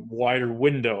wider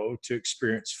window to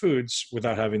experience foods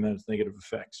without having those negative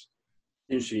effects.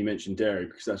 Interesting you mentioned dairy,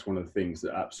 because that's one of the things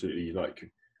that absolutely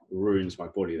ruins my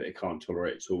body that I can't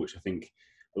tolerate at all, which I think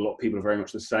a lot of people are very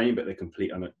much the same, but they're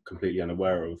completely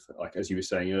unaware of. Like, as you were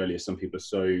saying earlier, some people are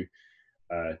so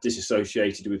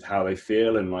disassociated with how they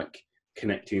feel and like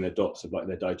connecting the dots of like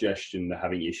their digestion, they're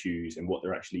having issues, and what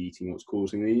they're actually eating, what's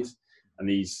causing these. And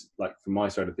these, like from my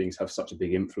side of things, have such a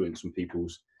big influence on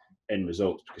people's end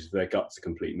results, because if their gut's a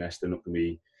complete mess, they're not going to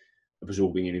be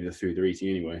absorbing any of the food they're eating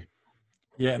anyway.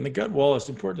 Yeah, and the gut wall, is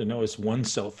important to know, is one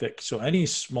cell thick. So any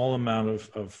small amount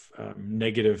of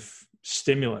negative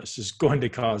stimulus is going to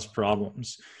cause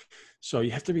problems. So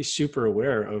you have to be super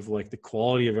aware of like the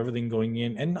quality of everything going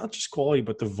in, and not just quality,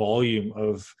 but the volume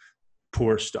of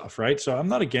poor stuff, right? So I'm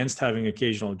not against having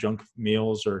occasional junk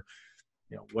meals or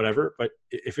whatever, but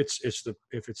if it's the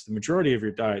majority of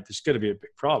your diet, there's going to be a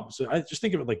big problem. So I just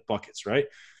think of it like buckets, right?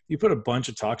 You put a bunch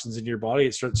of toxins into your body,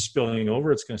 it starts spilling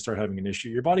over, it's going to start having an issue.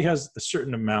 Your body has a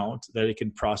certain amount that it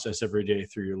can process every day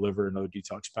through your liver and other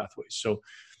detox pathways. So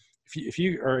if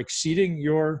you are exceeding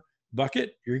your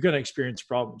bucket, you're going to experience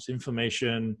problems: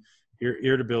 inflammation,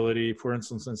 irritability, poor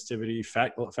insulin sensitivity,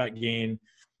 fat gain.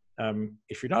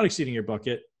 If you're not exceeding your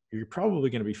bucket, you're probably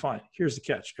going to be fine. Here's the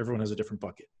catch: everyone has a different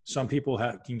bucket. Some people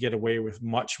can get away with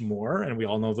much more, and we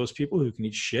all know those people who can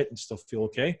eat shit and still feel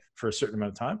okay for a certain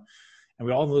amount of time. And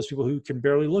we all know those people who can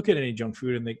barely look at any junk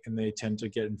food, and they tend to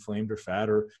get inflamed or fat.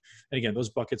 And again, those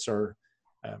buckets are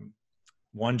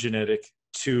one, genetic;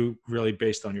 two, really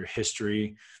based on your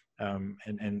history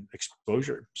and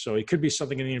exposure. So it could be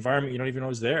something in the environment you don't even know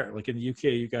is there. Like in the UK,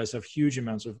 you guys have huge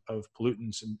amounts of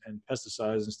pollutants and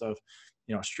pesticides and stuff.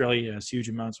 Australia has huge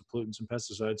amounts of pollutants and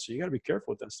pesticides. So you got to be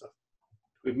careful with that stuff.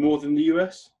 With more than the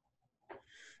US?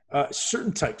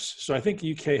 Certain types. So I think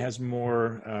UK has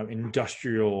more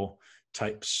industrial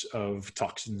types of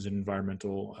toxins and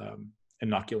environmental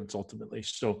inoculants ultimately.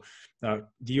 So the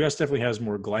US definitely has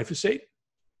more glyphosate,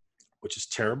 which is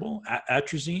terrible,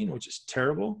 atrazine, which is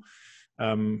terrible.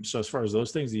 So as far as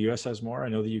those things, the US has more. I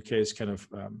know the UK has kind of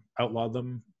outlawed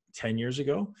them 10 years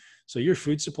ago. So your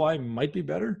food supply might be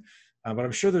better, but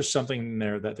I'm sure there's something in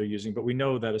there that they're using. But we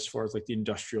know that as far as like the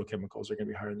industrial chemicals are going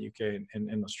to be higher in the UK and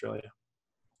in Australia.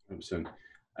 100%.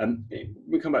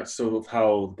 We come back to sort of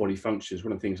how the body functions.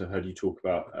 One of the things I've heard you talk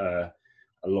about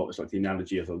a lot is like the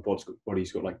analogy of the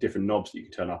body's got like different knobs that you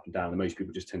can turn up and down, and most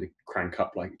people just tend to crank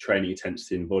up like training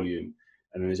intensity and volume.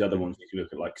 And then there's other ones you can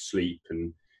look at, like sleep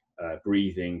and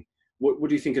breathing. What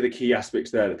do you think are the key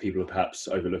aspects there that people are perhaps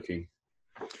overlooking?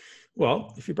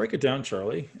 Well, if you break it down,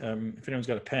 Charlie, if anyone's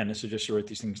got a pen, I suggest you write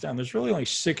these things down. There's really only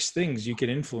 6 things you can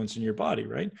influence in your body,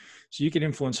 right? So you can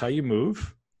influence how you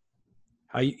move,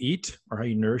 how you eat or how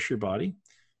you nourish your body,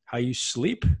 how you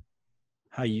sleep,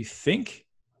 how you think,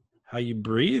 how you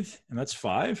breathe, and that's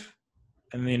 5,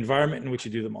 and the environment in which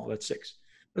you do them all, that's 6.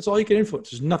 That's all you can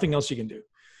influence. There's nothing else you can do.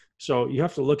 So you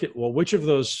have to look at, well, which of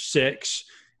those 6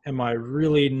 am I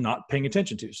really not paying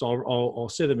attention to? So I'll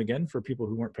say them again for people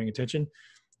who weren't paying attention.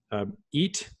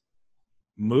 Eat,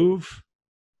 move,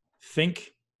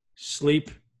 think, sleep,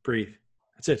 breathe.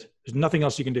 That's it. There's nothing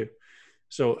else you can do.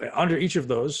 So under each of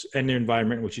those, and the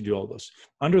environment in which you do all those,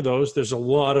 under those, there's a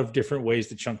lot of different ways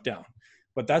to chunk down.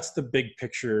 But that's the big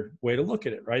picture way to look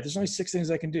at it, right? There's only 6 things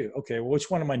I can do. Okay, well,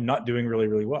 which one am I not doing really,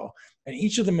 really well? And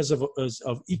each of them is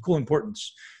of equal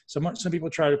importance. Some people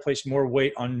try to place more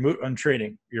weight on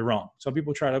training. You're wrong. Some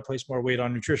people try to place more weight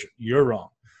on nutrition. You're wrong,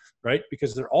 right?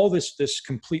 Because they're all this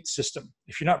complete system.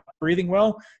 If you're not breathing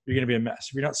well, you're going to be a mess.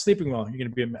 If you're not sleeping well, you're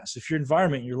going to be a mess. If your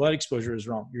environment, your light exposure is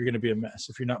wrong, you're going to be a mess.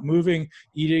 If you're not moving,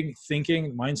 eating,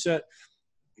 thinking, mindset,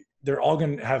 they're all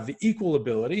going to have the equal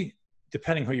ability,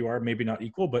 depending who you are, maybe not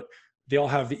equal, but they all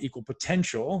have the equal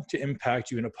potential to impact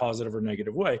you in a positive or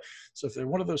negative way. So if they're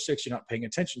one of those 6 you're not paying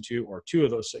attention to, or 2 of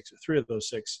those 6, or 3 of those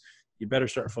 6, you better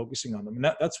start focusing on them.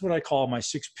 And that's what I call my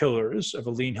 6 pillars of a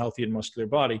lean, healthy, and muscular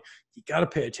body. You got to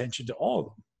pay attention to all of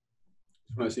them.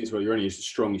 It's one of those things where you're only as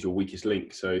strong as your weakest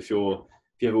link. So if you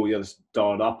have all the others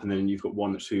dialed up and then you've got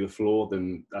one that's through the floor,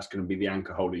 then that's going to be the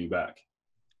anchor holding you back.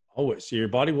 Always. So your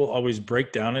body will always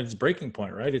break down at its breaking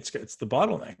point, right? It's the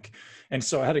bottleneck. And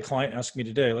so I had a client ask me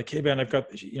today, like, hey, Ben, I've got,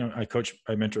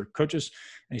 I mentor coaches.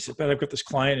 And he said, Ben, I've got this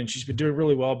client and she's been doing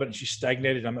really well, but she's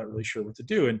stagnated. I'm not really sure what to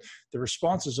do. And the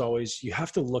response is always, you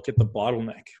have to look at the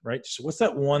bottleneck, right? So what's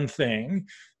that one thing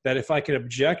that if I could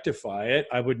objectify it,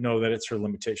 I would know that it's her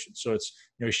limitation. So it's,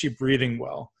 is she breathing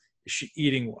well? Is she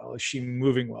eating well? Is she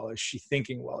moving well? Is she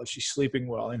thinking well? Is she sleeping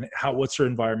well? And what's her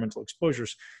environmental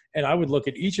exposures? And I would look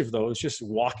at each of those, just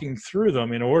walking through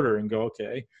them in order and go,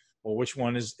 okay, well, which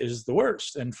one is the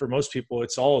worst? And for most people,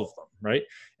 it's all of them, right?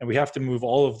 And we have to move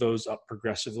all of those up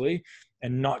progressively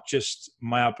and not just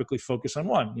myopically focus on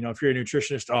one. If you're a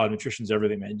nutritionist, nutrition's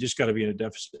everything, man. You just got to be in a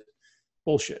deficit.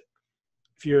 Bullshit.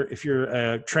 If you're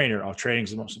a trainer, training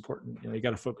is the most important. You got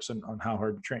to focus on how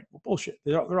hard to train. Well, bullshit.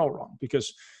 They're all wrong,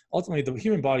 because ultimately the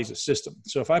human body is a system.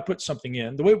 So if I put something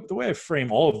in, the way I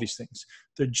frame all of these things,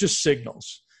 they're just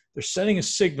signals. They're sending a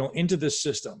signal into this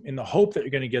system in the hope that you're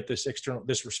going to get this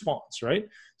response, right?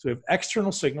 So we have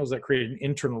external signals that create an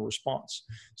internal response.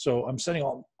 So I'm sending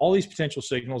all these potential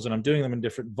signals, and I'm doing them in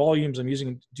different volumes. I'm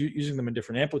using them in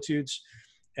different amplitudes,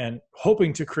 and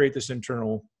hoping to create this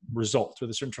internal result or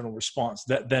this internal response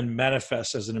that then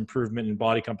manifests as an improvement in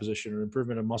body composition or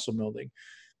improvement in muscle building.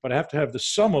 But I have to have the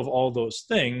sum of all those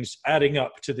things adding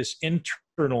up to this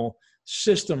internal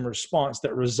system response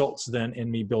that results then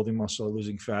in me building muscle or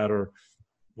losing fat or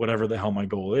whatever the hell my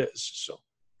goal is. So,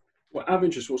 well, out of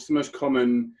interest, what's the most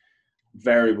common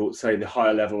variable, say the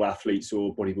higher level athletes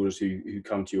or bodybuilders who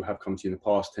come to you, have come to you in the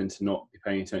past, tend to not be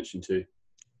paying attention to?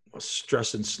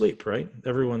 Stress and sleep, right?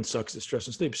 Everyone sucks at stress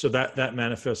and sleep. So that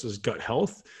manifests as gut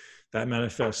health, that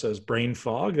manifests as brain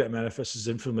fog, that manifests as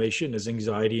inflammation, as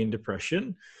anxiety and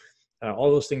depression. All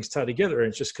those things tie together, and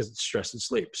it's just because it's stress and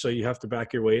sleep. So you have to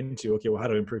back your way into, okay, well, how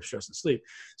do I improve stress and sleep?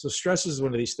 So stress is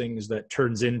one of these things that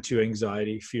turns into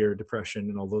anxiety, fear, depression,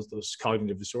 and all those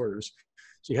cognitive disorders.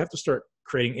 So you have to start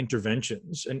creating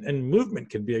interventions, and movement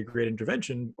can be a great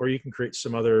intervention, or you can create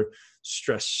some other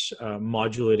stress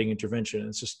modulating intervention.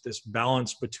 It's just this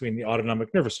balance between the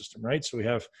autonomic nervous system, right? So we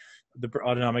have the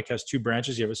autonomic has two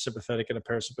branches. You have a sympathetic and a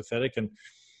parasympathetic, and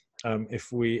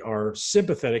if we are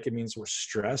sympathetic, it means we're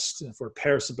stressed. If we're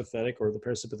parasympathetic, or the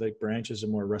parasympathetic branches are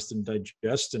more rest and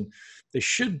digest, and they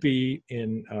should be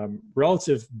in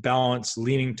relative balance,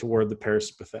 leaning toward the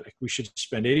parasympathetic. We should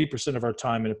spend 80% of our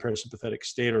time in a parasympathetic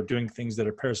state, or doing things that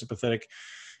are parasympathetic.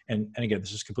 And again,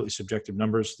 this is completely subjective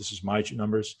numbers. This is my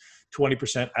numbers.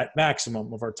 20% at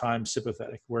maximum of our time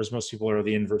sympathetic, whereas most people are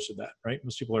the inverse of that, right?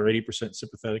 Most people are 80%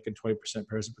 sympathetic and 20%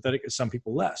 parasympathetic, and some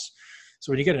people less.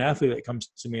 So when you get an athlete that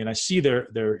comes to me and I see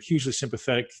they're hugely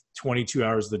sympathetic 22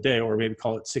 hours of the day, or maybe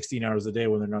call it 16 hours a day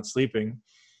when they're not sleeping,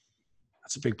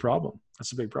 that's a big problem.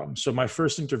 That's a big problem. So my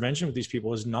first intervention with these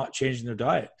people is not changing their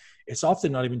diet. It's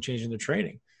often not even changing their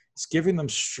training. It's giving them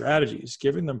strategies,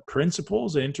 giving them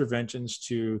principles and interventions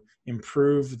to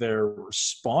improve their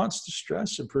response to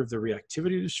stress, improve their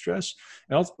reactivity to stress,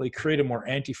 and ultimately create a more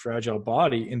anti-fragile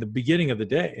body in the beginning of the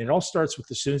day. And it all starts with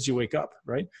as soon as you wake up,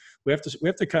 right? We have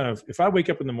to kind of, if I wake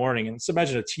up in the morning, and let's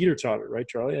imagine a teeter-totter, right,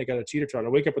 Charlie? I got a teeter-totter. I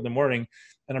wake up in the morning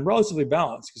and I'm relatively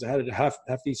balanced because I had a half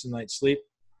decent night's sleep,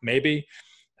 maybe.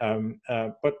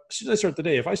 But as soon as I start the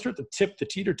day, if I start to tip the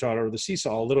teeter-totter or the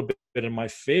seesaw a little bit in my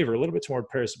favor, a little bit more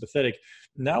parasympathetic,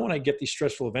 now when I get these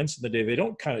stressful events in the day, they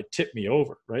don't kind of tip me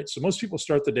over, right? So most people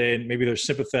start the day and maybe their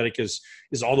sympathetic is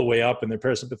all the way up and their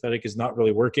parasympathetic is not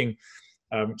really working.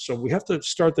 So we have to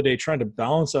start the day trying to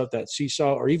balance out that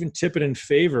seesaw, or even tip it in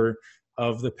favor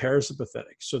of the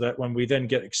parasympathetic, so that when we then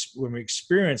when we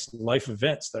experience life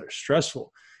events that are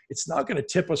stressful, it's not going to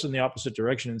tip us in the opposite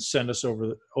direction and send us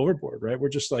overboard, right? We're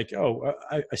just like, oh,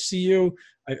 I see you,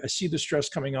 I see the stress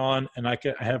coming on, and I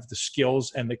have the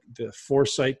skills and the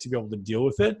foresight to be able to deal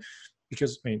with it.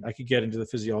 Because I mean, I could get into the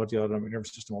physiology of the autonomic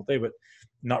nervous system all day, but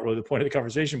not really the point of the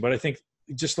conversation. But I think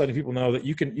just letting people know that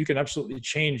you can absolutely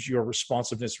change your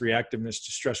responsiveness, reactiveness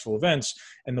to stressful events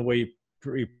and the way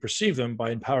you perceive them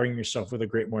by empowering yourself with a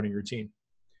great morning routine.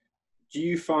 Do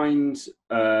you find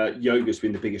yoga's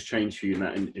been the biggest change for you in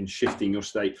that, in shifting your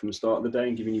state from the start of the day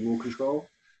and giving you more control?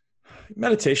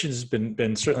 Meditation has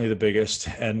been certainly the biggest.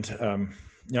 And,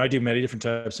 I do many different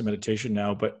types of meditation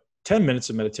now, but 10 minutes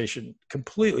of meditation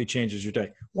completely changes your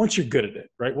day once you're good at it,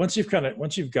 right? Once you've got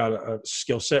a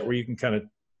skill set where you can kind of,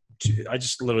 I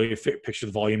just literally picture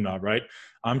the volume knob, right?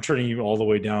 I'm turning you all the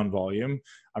way down volume.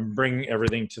 I'm bringing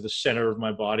everything to the center of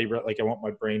my body, right? Like I want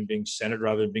my brain being centered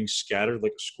rather than being scattered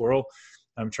like a squirrel.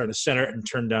 I'm trying to center it and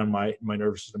turn down my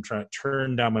nervous system. I'm trying to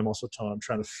turn down my muscle tone. I'm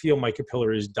trying to feel my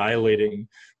capillaries dilating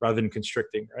rather than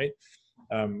constricting, right?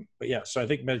 But yeah, so I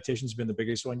think meditation's been the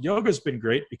biggest one. Yoga's been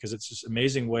great because it's this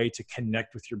amazing way to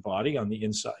connect with your body on the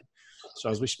inside. So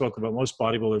as we spoke about, most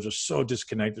bodybuilders are so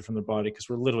disconnected from their body because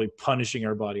we're literally punishing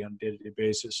our body on a day-to-day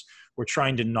basis. We're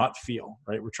trying to not feel,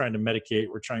 right? We're trying to medicate.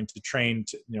 We're trying to train.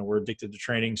 We're addicted to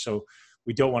training. So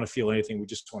we don't want to feel anything. We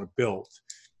just want to build.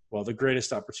 Well, the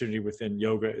greatest opportunity within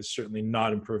yoga is certainly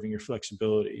not improving your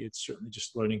flexibility. It's certainly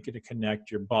just learning to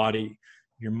connect your body,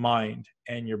 your mind,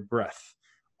 and your breath.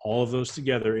 All of those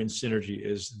together in synergy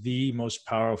is the most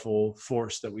powerful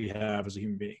force that we have as a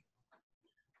human being.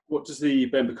 What does the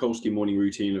Ben Pakulski morning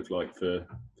routine look like for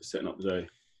setting up the day?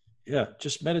 Yeah,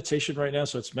 just meditation right now.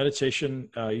 So it's meditation,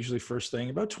 usually first thing,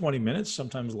 about 20 minutes,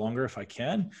 sometimes longer if I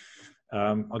can.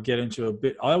 I'll get into a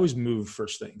bit. I always move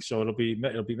first thing, so it'll be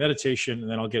meditation, and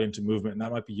then I'll get into movement, and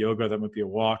that might be yoga, that might be a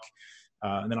walk,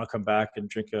 and then I'll come back and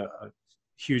drink a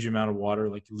huge amount of water,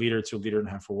 like a liter to a liter and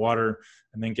a half of water,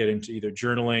 and then get into either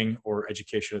journaling or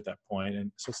education at that point.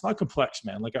 And so it's not complex,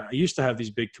 man. Like I used to have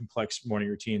these big complex morning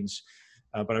routines,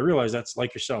 but I realized that's,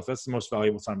 like yourself, that's the most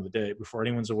valuable time of the day, before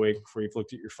anyone's awake, before you've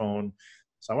looked at your phone.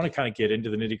 So I want to kind of get into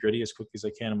the nitty gritty as quickly as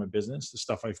I can in my business, the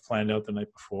stuff I've planned out the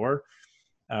night before.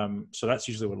 So that's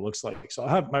usually what it looks like. So I'll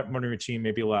have my morning routine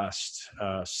maybe last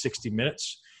 60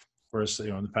 minutes, whereas,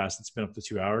 in the past it's been up to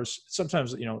 2 hours.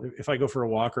 Sometimes, if I go for a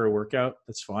walk or a workout,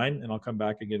 that's fine, and I'll come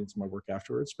back and get into my work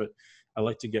afterwards. But I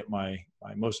like to get my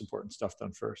most important stuff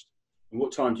done first. And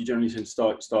what time do you generally tend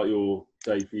to start your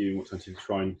day for you? What time do you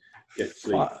try and get to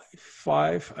sleep?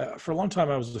 5. For a long time,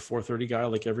 I was a 4:30 guy,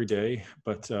 like every day.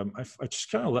 But I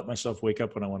just kind of let myself wake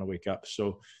up when I want to wake up.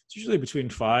 So it's usually between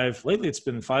 5. Lately, it's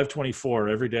been 5:24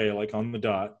 every day, like on the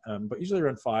dot. But usually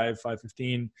around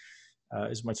 5:15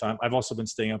 is my time. I've also been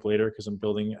staying up later because I'm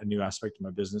building a new aspect of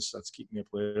my business that's keeping me up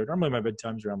later. Normally, my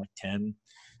bedtime is around like 10,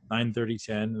 9:30,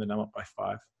 10, and then I'm up by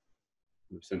 5.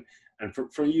 100%. And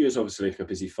for you as obviously like a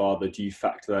busy father, do you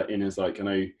factor that in as like, I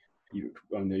know you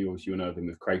obviously know him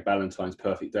with Craig Ballantyne's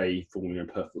perfect day formula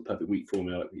and perfect week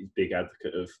formula, like he's a big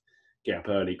advocate of get up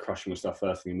early, crushing my stuff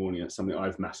first thing in the morning. That's something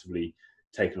I've massively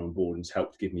taken on board and it's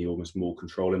helped give me almost more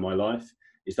control in my life.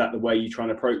 Is that the way you try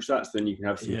and approach that? So then you can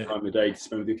have some time of the day to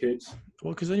spend with your kids?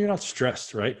 Well, because then you're not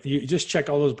stressed, right? You just check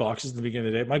all those boxes at the beginning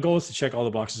of the day. My goal is to check all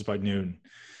the boxes by noon.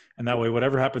 And that way,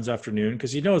 whatever happens afternoon,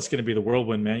 because it's going to be the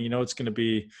whirlwind, man. It's going to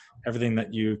be everything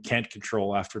that you can't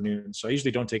control afternoon. So I usually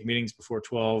don't take meetings before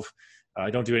 12. I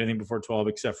don't do anything before 12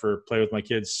 except for play with my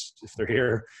kids if they're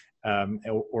here,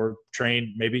 or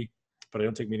train maybe. But I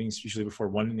don't take meetings usually before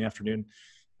 1 in the afternoon.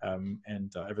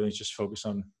 And everything's just focused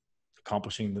on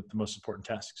accomplishing the most important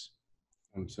tasks.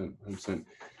 100%.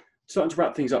 Starting to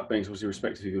wrap things up, Ben, obviously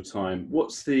respective of your time.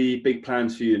 What's the big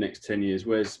plans for you the next 10 years?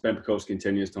 Where's Ben Pakulski in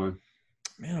 10 years' time?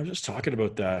 Man, I was just talking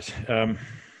about that.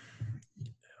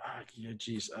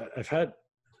 I've had,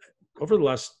 over the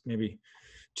last maybe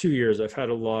 2 years, I've had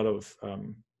a lot of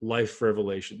life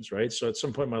revelations, right? So at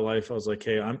some point in my life, I was like,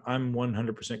 hey, I'm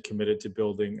 100% committed to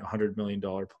building $100 million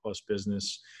plus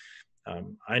business.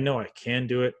 I know I can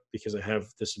do it because I have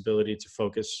this ability to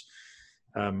focus.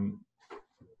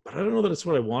 But I don't know that it's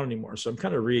what I want anymore. So I'm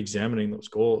kind of re-examining those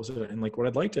goals. And like what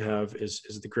I'd like to have is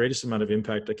the greatest amount of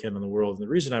impact I can on the world. And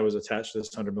the reason I was attached to this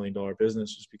 $100 million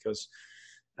business is because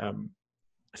I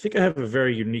think I have a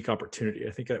very unique opportunity.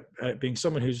 I think being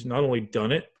someone who's not only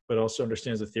done it, but also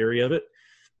understands the theory of it,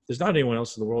 there's not anyone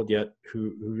else in the world yet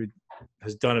who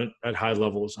has done it at high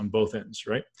levels on both ends,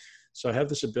 right? So I have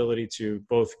this ability to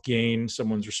both gain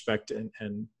someone's respect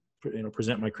and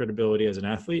present my credibility as an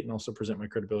athlete and also present my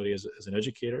credibility as an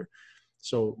educator.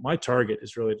 So my target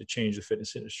is really to change the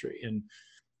fitness industry. And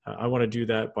I want to do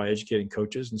that by educating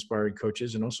coaches, inspiring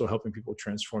coaches, and also helping people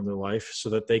transform their life so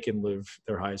that they can live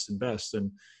their highest and best.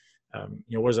 And,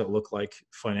 what does that look like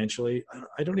financially?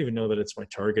 I don't even know that it's my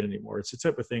target anymore. It's the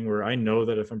type of thing where I know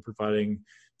that if I'm providing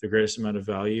the greatest amount of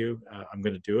value, I'm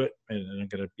going to do it. And I'm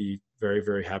going to be very,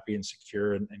 very happy and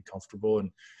secure and comfortable.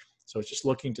 And so it's just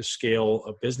looking to scale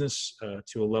a business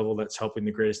to a level that's helping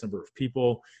the greatest number of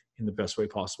people in the best way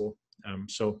possible.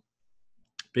 So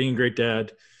being a great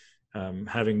dad,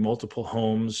 having multiple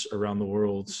homes around the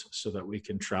world so that we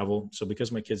can travel. So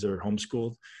because my kids are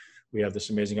homeschooled, we have this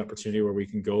amazing opportunity where we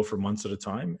can go for months at a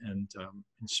time and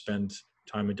spend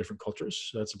time in different cultures.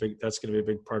 So that's going to be a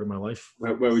big part of my life.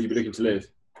 Where would you be looking to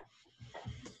live?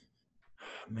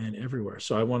 Man, everywhere.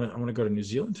 So I want to go to New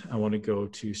Zealand. I want to go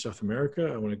to South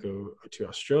America. I want to go to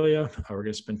Australia. We're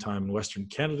going to spend time in Western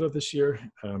Canada this year.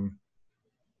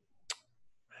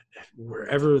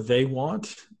 Wherever they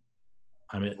want,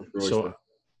 I'm in. So,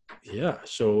 yeah.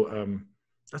 So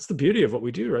that's the beauty of what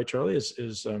we do, right, Charlie? Is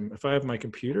if I have my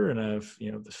computer and I have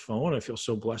this phone, I feel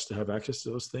so blessed to have access to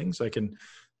those things. I can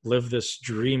live this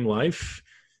dream life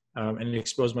and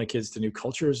expose my kids to new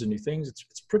cultures and new things.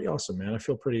 It's pretty awesome, man. I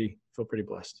feel pretty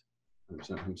blessed.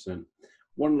 100%.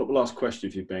 One last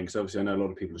question for you, Ben, because obviously I know a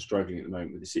lot of people are struggling at the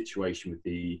moment with the situation with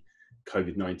the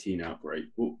COVID-19 outbreak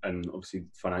and obviously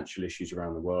financial issues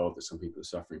around the world that some people are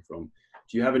suffering from.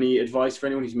 Do you have any advice for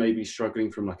anyone who's maybe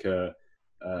struggling from like a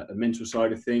mental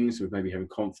side of things, with maybe having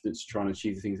confidence to try and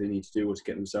achieve the things they need to do or to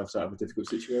get themselves out of a difficult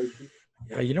situation?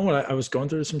 Yeah, you know what? I was going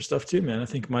through some stuff too, man. I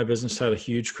think my business had a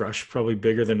huge crush, probably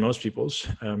bigger than most people's,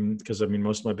 because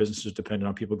most of my business is dependent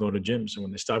on people going to gyms, and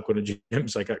when they stop going to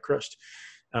gyms, I got crushed.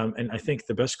 And I think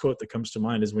the best quote that comes to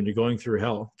mind is, when you're going through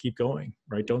hell, keep going,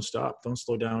 right? Don't stop, don't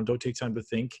slow down, don't take time to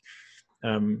think.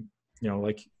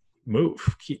 Like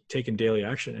move, keep taking daily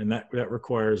action. And that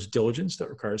requires diligence, that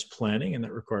requires planning, and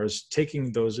that requires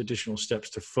taking those additional steps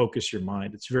to focus your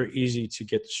mind. It's very easy to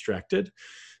get distracted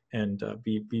and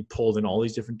be pulled in all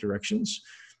these different directions.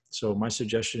 So my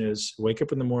suggestion is wake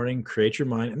up in the morning, create your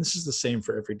mind. And this is the same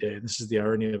for every day. And this is the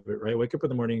irony of it, right? Wake up in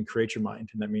the morning and create your mind.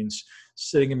 And that means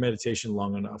sitting in meditation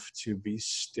long enough to be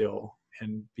still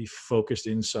and be focused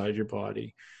inside your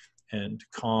body and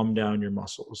calm down your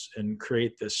muscles and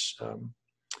create this,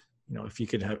 if you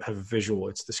could have a visual,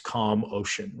 it's this calm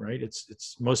ocean, right?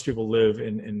 It's most people live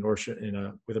in an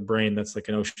ocean with a brain that's like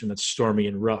an ocean that's stormy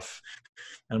and rough.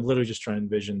 And I'm literally just trying to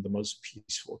envision the most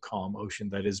peaceful, calm ocean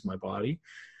that is my body.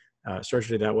 Start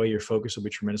your day that way, your focus will be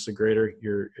tremendously greater.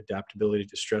 Your adaptability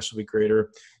to stress will be greater.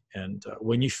 And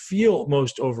when you feel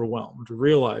most overwhelmed,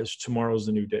 realize tomorrow's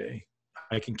the new day.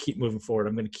 I can keep moving forward.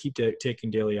 I'm going to keep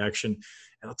taking daily action.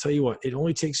 And I'll tell you what, it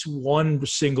only takes one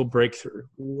single breakthrough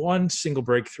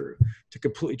to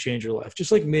completely change your life.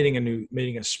 Just like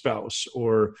meeting a spouse,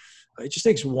 or it just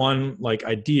takes one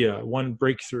idea, one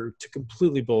breakthrough to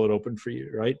completely blow it open for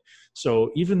you, right?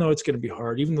 So even though it's going to be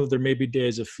hard, even though there may be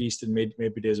days of feast and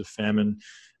maybe days of famine,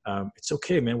 it's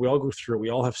okay, man. We all go through it. We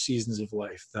all have seasons of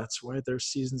life. That's why there's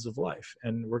seasons of life.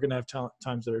 And we're going to have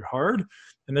times that are hard.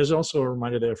 And there's also a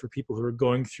reminder there for people who are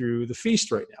going through the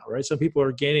feast right now, right? Some people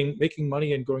are making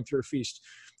money and going through a feast.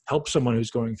 Help someone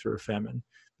who's going through a famine,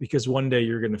 because one day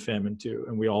you're going to famine too.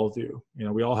 And we all do.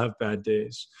 We all have bad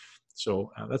days.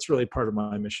 So that's really part of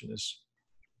my mission, is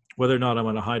whether or not I'm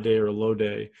on a high day or a low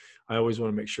day, I always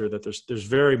want to make sure that there's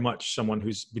very much someone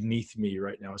who's beneath me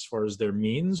right now, as far as their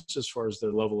means, as far as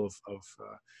their level of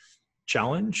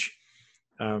challenge.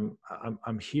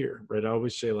 I'm here, right? I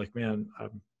always say, man,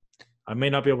 I may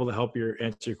not be able to help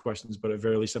answer your questions, but at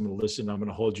very least I'm going to listen. I'm going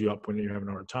to hold you up when you're having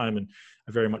a hard time. And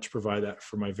I very much provide that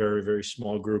for my very, very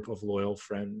small group of loyal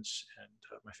friends and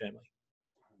my family.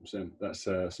 So that's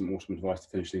some awesome advice to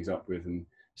finish things up with. And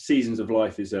seasons of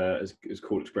life is as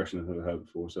cool expression I've ever heard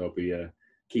before. So I'll be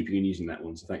keeping and using that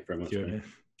one. So thank you very much.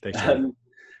 Thanks.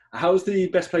 How's the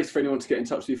best place for anyone to get in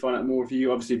touch with you, find out more of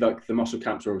you? Obviously, the muscle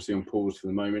camps are obviously on pause for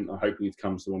the moment. I'm hoping it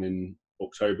comes to one in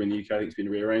October in the UK. I think it's been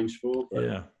rearranged for. But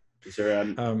yeah. Is there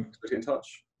to get in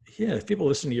touch? Yeah, if people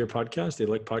listen to your podcast, they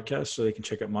like podcasts, so they can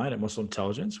check out mine at Muscle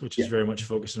Intelligence, which is very much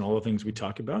focused on all the things we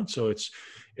talk about. So it's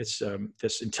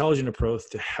this intelligent approach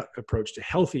to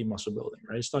healthy muscle building,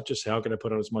 right? It's not just how can I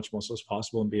put on as much muscle as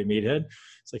possible and be a meathead.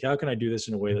 It's like, how can I do this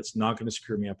in a way that's not going to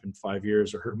screw me up in 5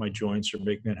 years or hurt my joints or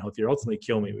make me unhealthy or ultimately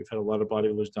kill me? We've had a lot of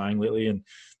bodybuilders dying lately, and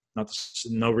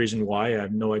no reason why. I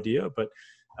have no idea, but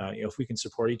if we can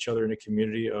support each other in a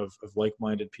community of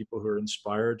like-minded people who are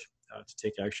inspired to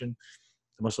take action,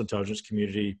 the Muscle Intelligence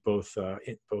community, both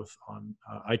on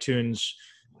iTunes,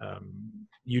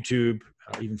 YouTube,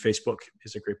 even Facebook,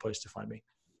 is a great place to find me.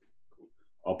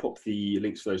 I'll pop the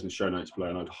links for those in the show notes below,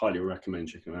 and I'd highly recommend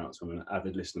checking them out. So I'm an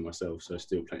avid listener myself, so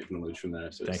still plenty of knowledge from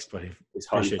there. So thanks, buddy. It's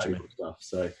highly valuable stuff.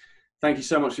 So thank you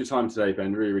so much for your time today,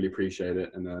 Ben. Really, really appreciate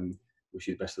it, and wish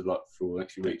you the best of luck for the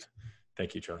next few weeks.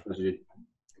 Thank you, Charlie.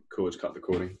 Cool, just cut the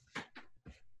recording.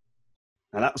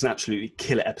 Now, that was an absolutely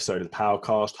killer episode of the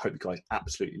Powercast. Hope you guys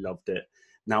absolutely loved it.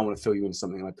 Now I want to fill you in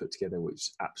something I put together, which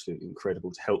is absolutely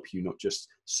incredible to help you not just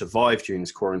survive during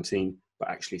this quarantine, but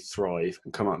actually thrive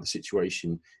and come out of the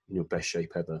situation in your best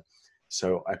shape ever.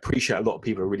 So I appreciate a lot of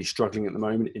people are really struggling at the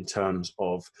moment in terms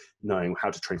of knowing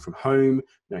how to train from home,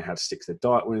 knowing how to stick to their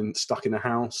diet when stuck in the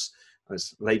house.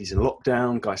 There's ladies in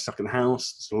lockdown, guys stuck in the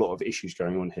house. There's a lot of issues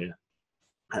going on here.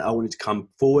 And I wanted to come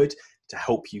forward to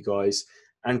help you guys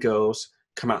and girls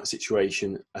come out of the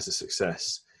situation as a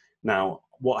success. Now,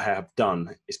 what I have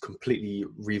done is completely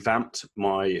revamped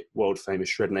my world famous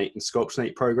Shred-Nate and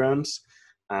Sculpt-Nate programs.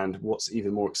 And what's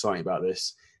even more exciting about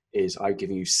this is I've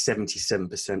given you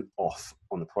 77% off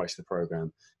on the price of the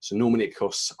program. So normally it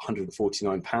costs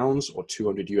 £149 or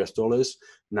 $200 US.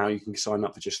 Now you can sign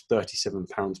up for just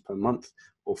 £37 per month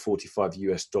or $45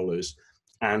 US.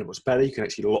 And what's better, you can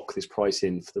actually lock this price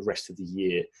in for the rest of the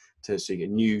year so you get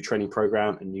a new training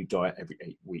program and new diet every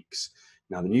 8 weeks.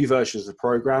 Now, the new versions of the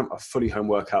program are fully home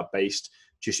workout based,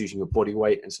 just using your body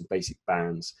weight and some basic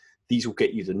bands. These will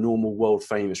get you the normal world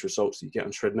famous results that you get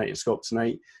on Shred-Nate and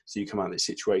Sculpt-Nate, so you come out of this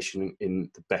situation in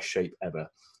the best shape ever.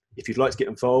 If you'd like to get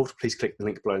involved, please click the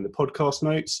link below in the podcast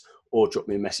notes or drop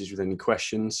me a message with any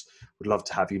questions. We'd love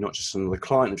to have you, not just another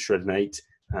client of Shred-Nate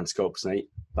and Sculpt-Nate,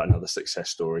 but another success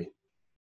story.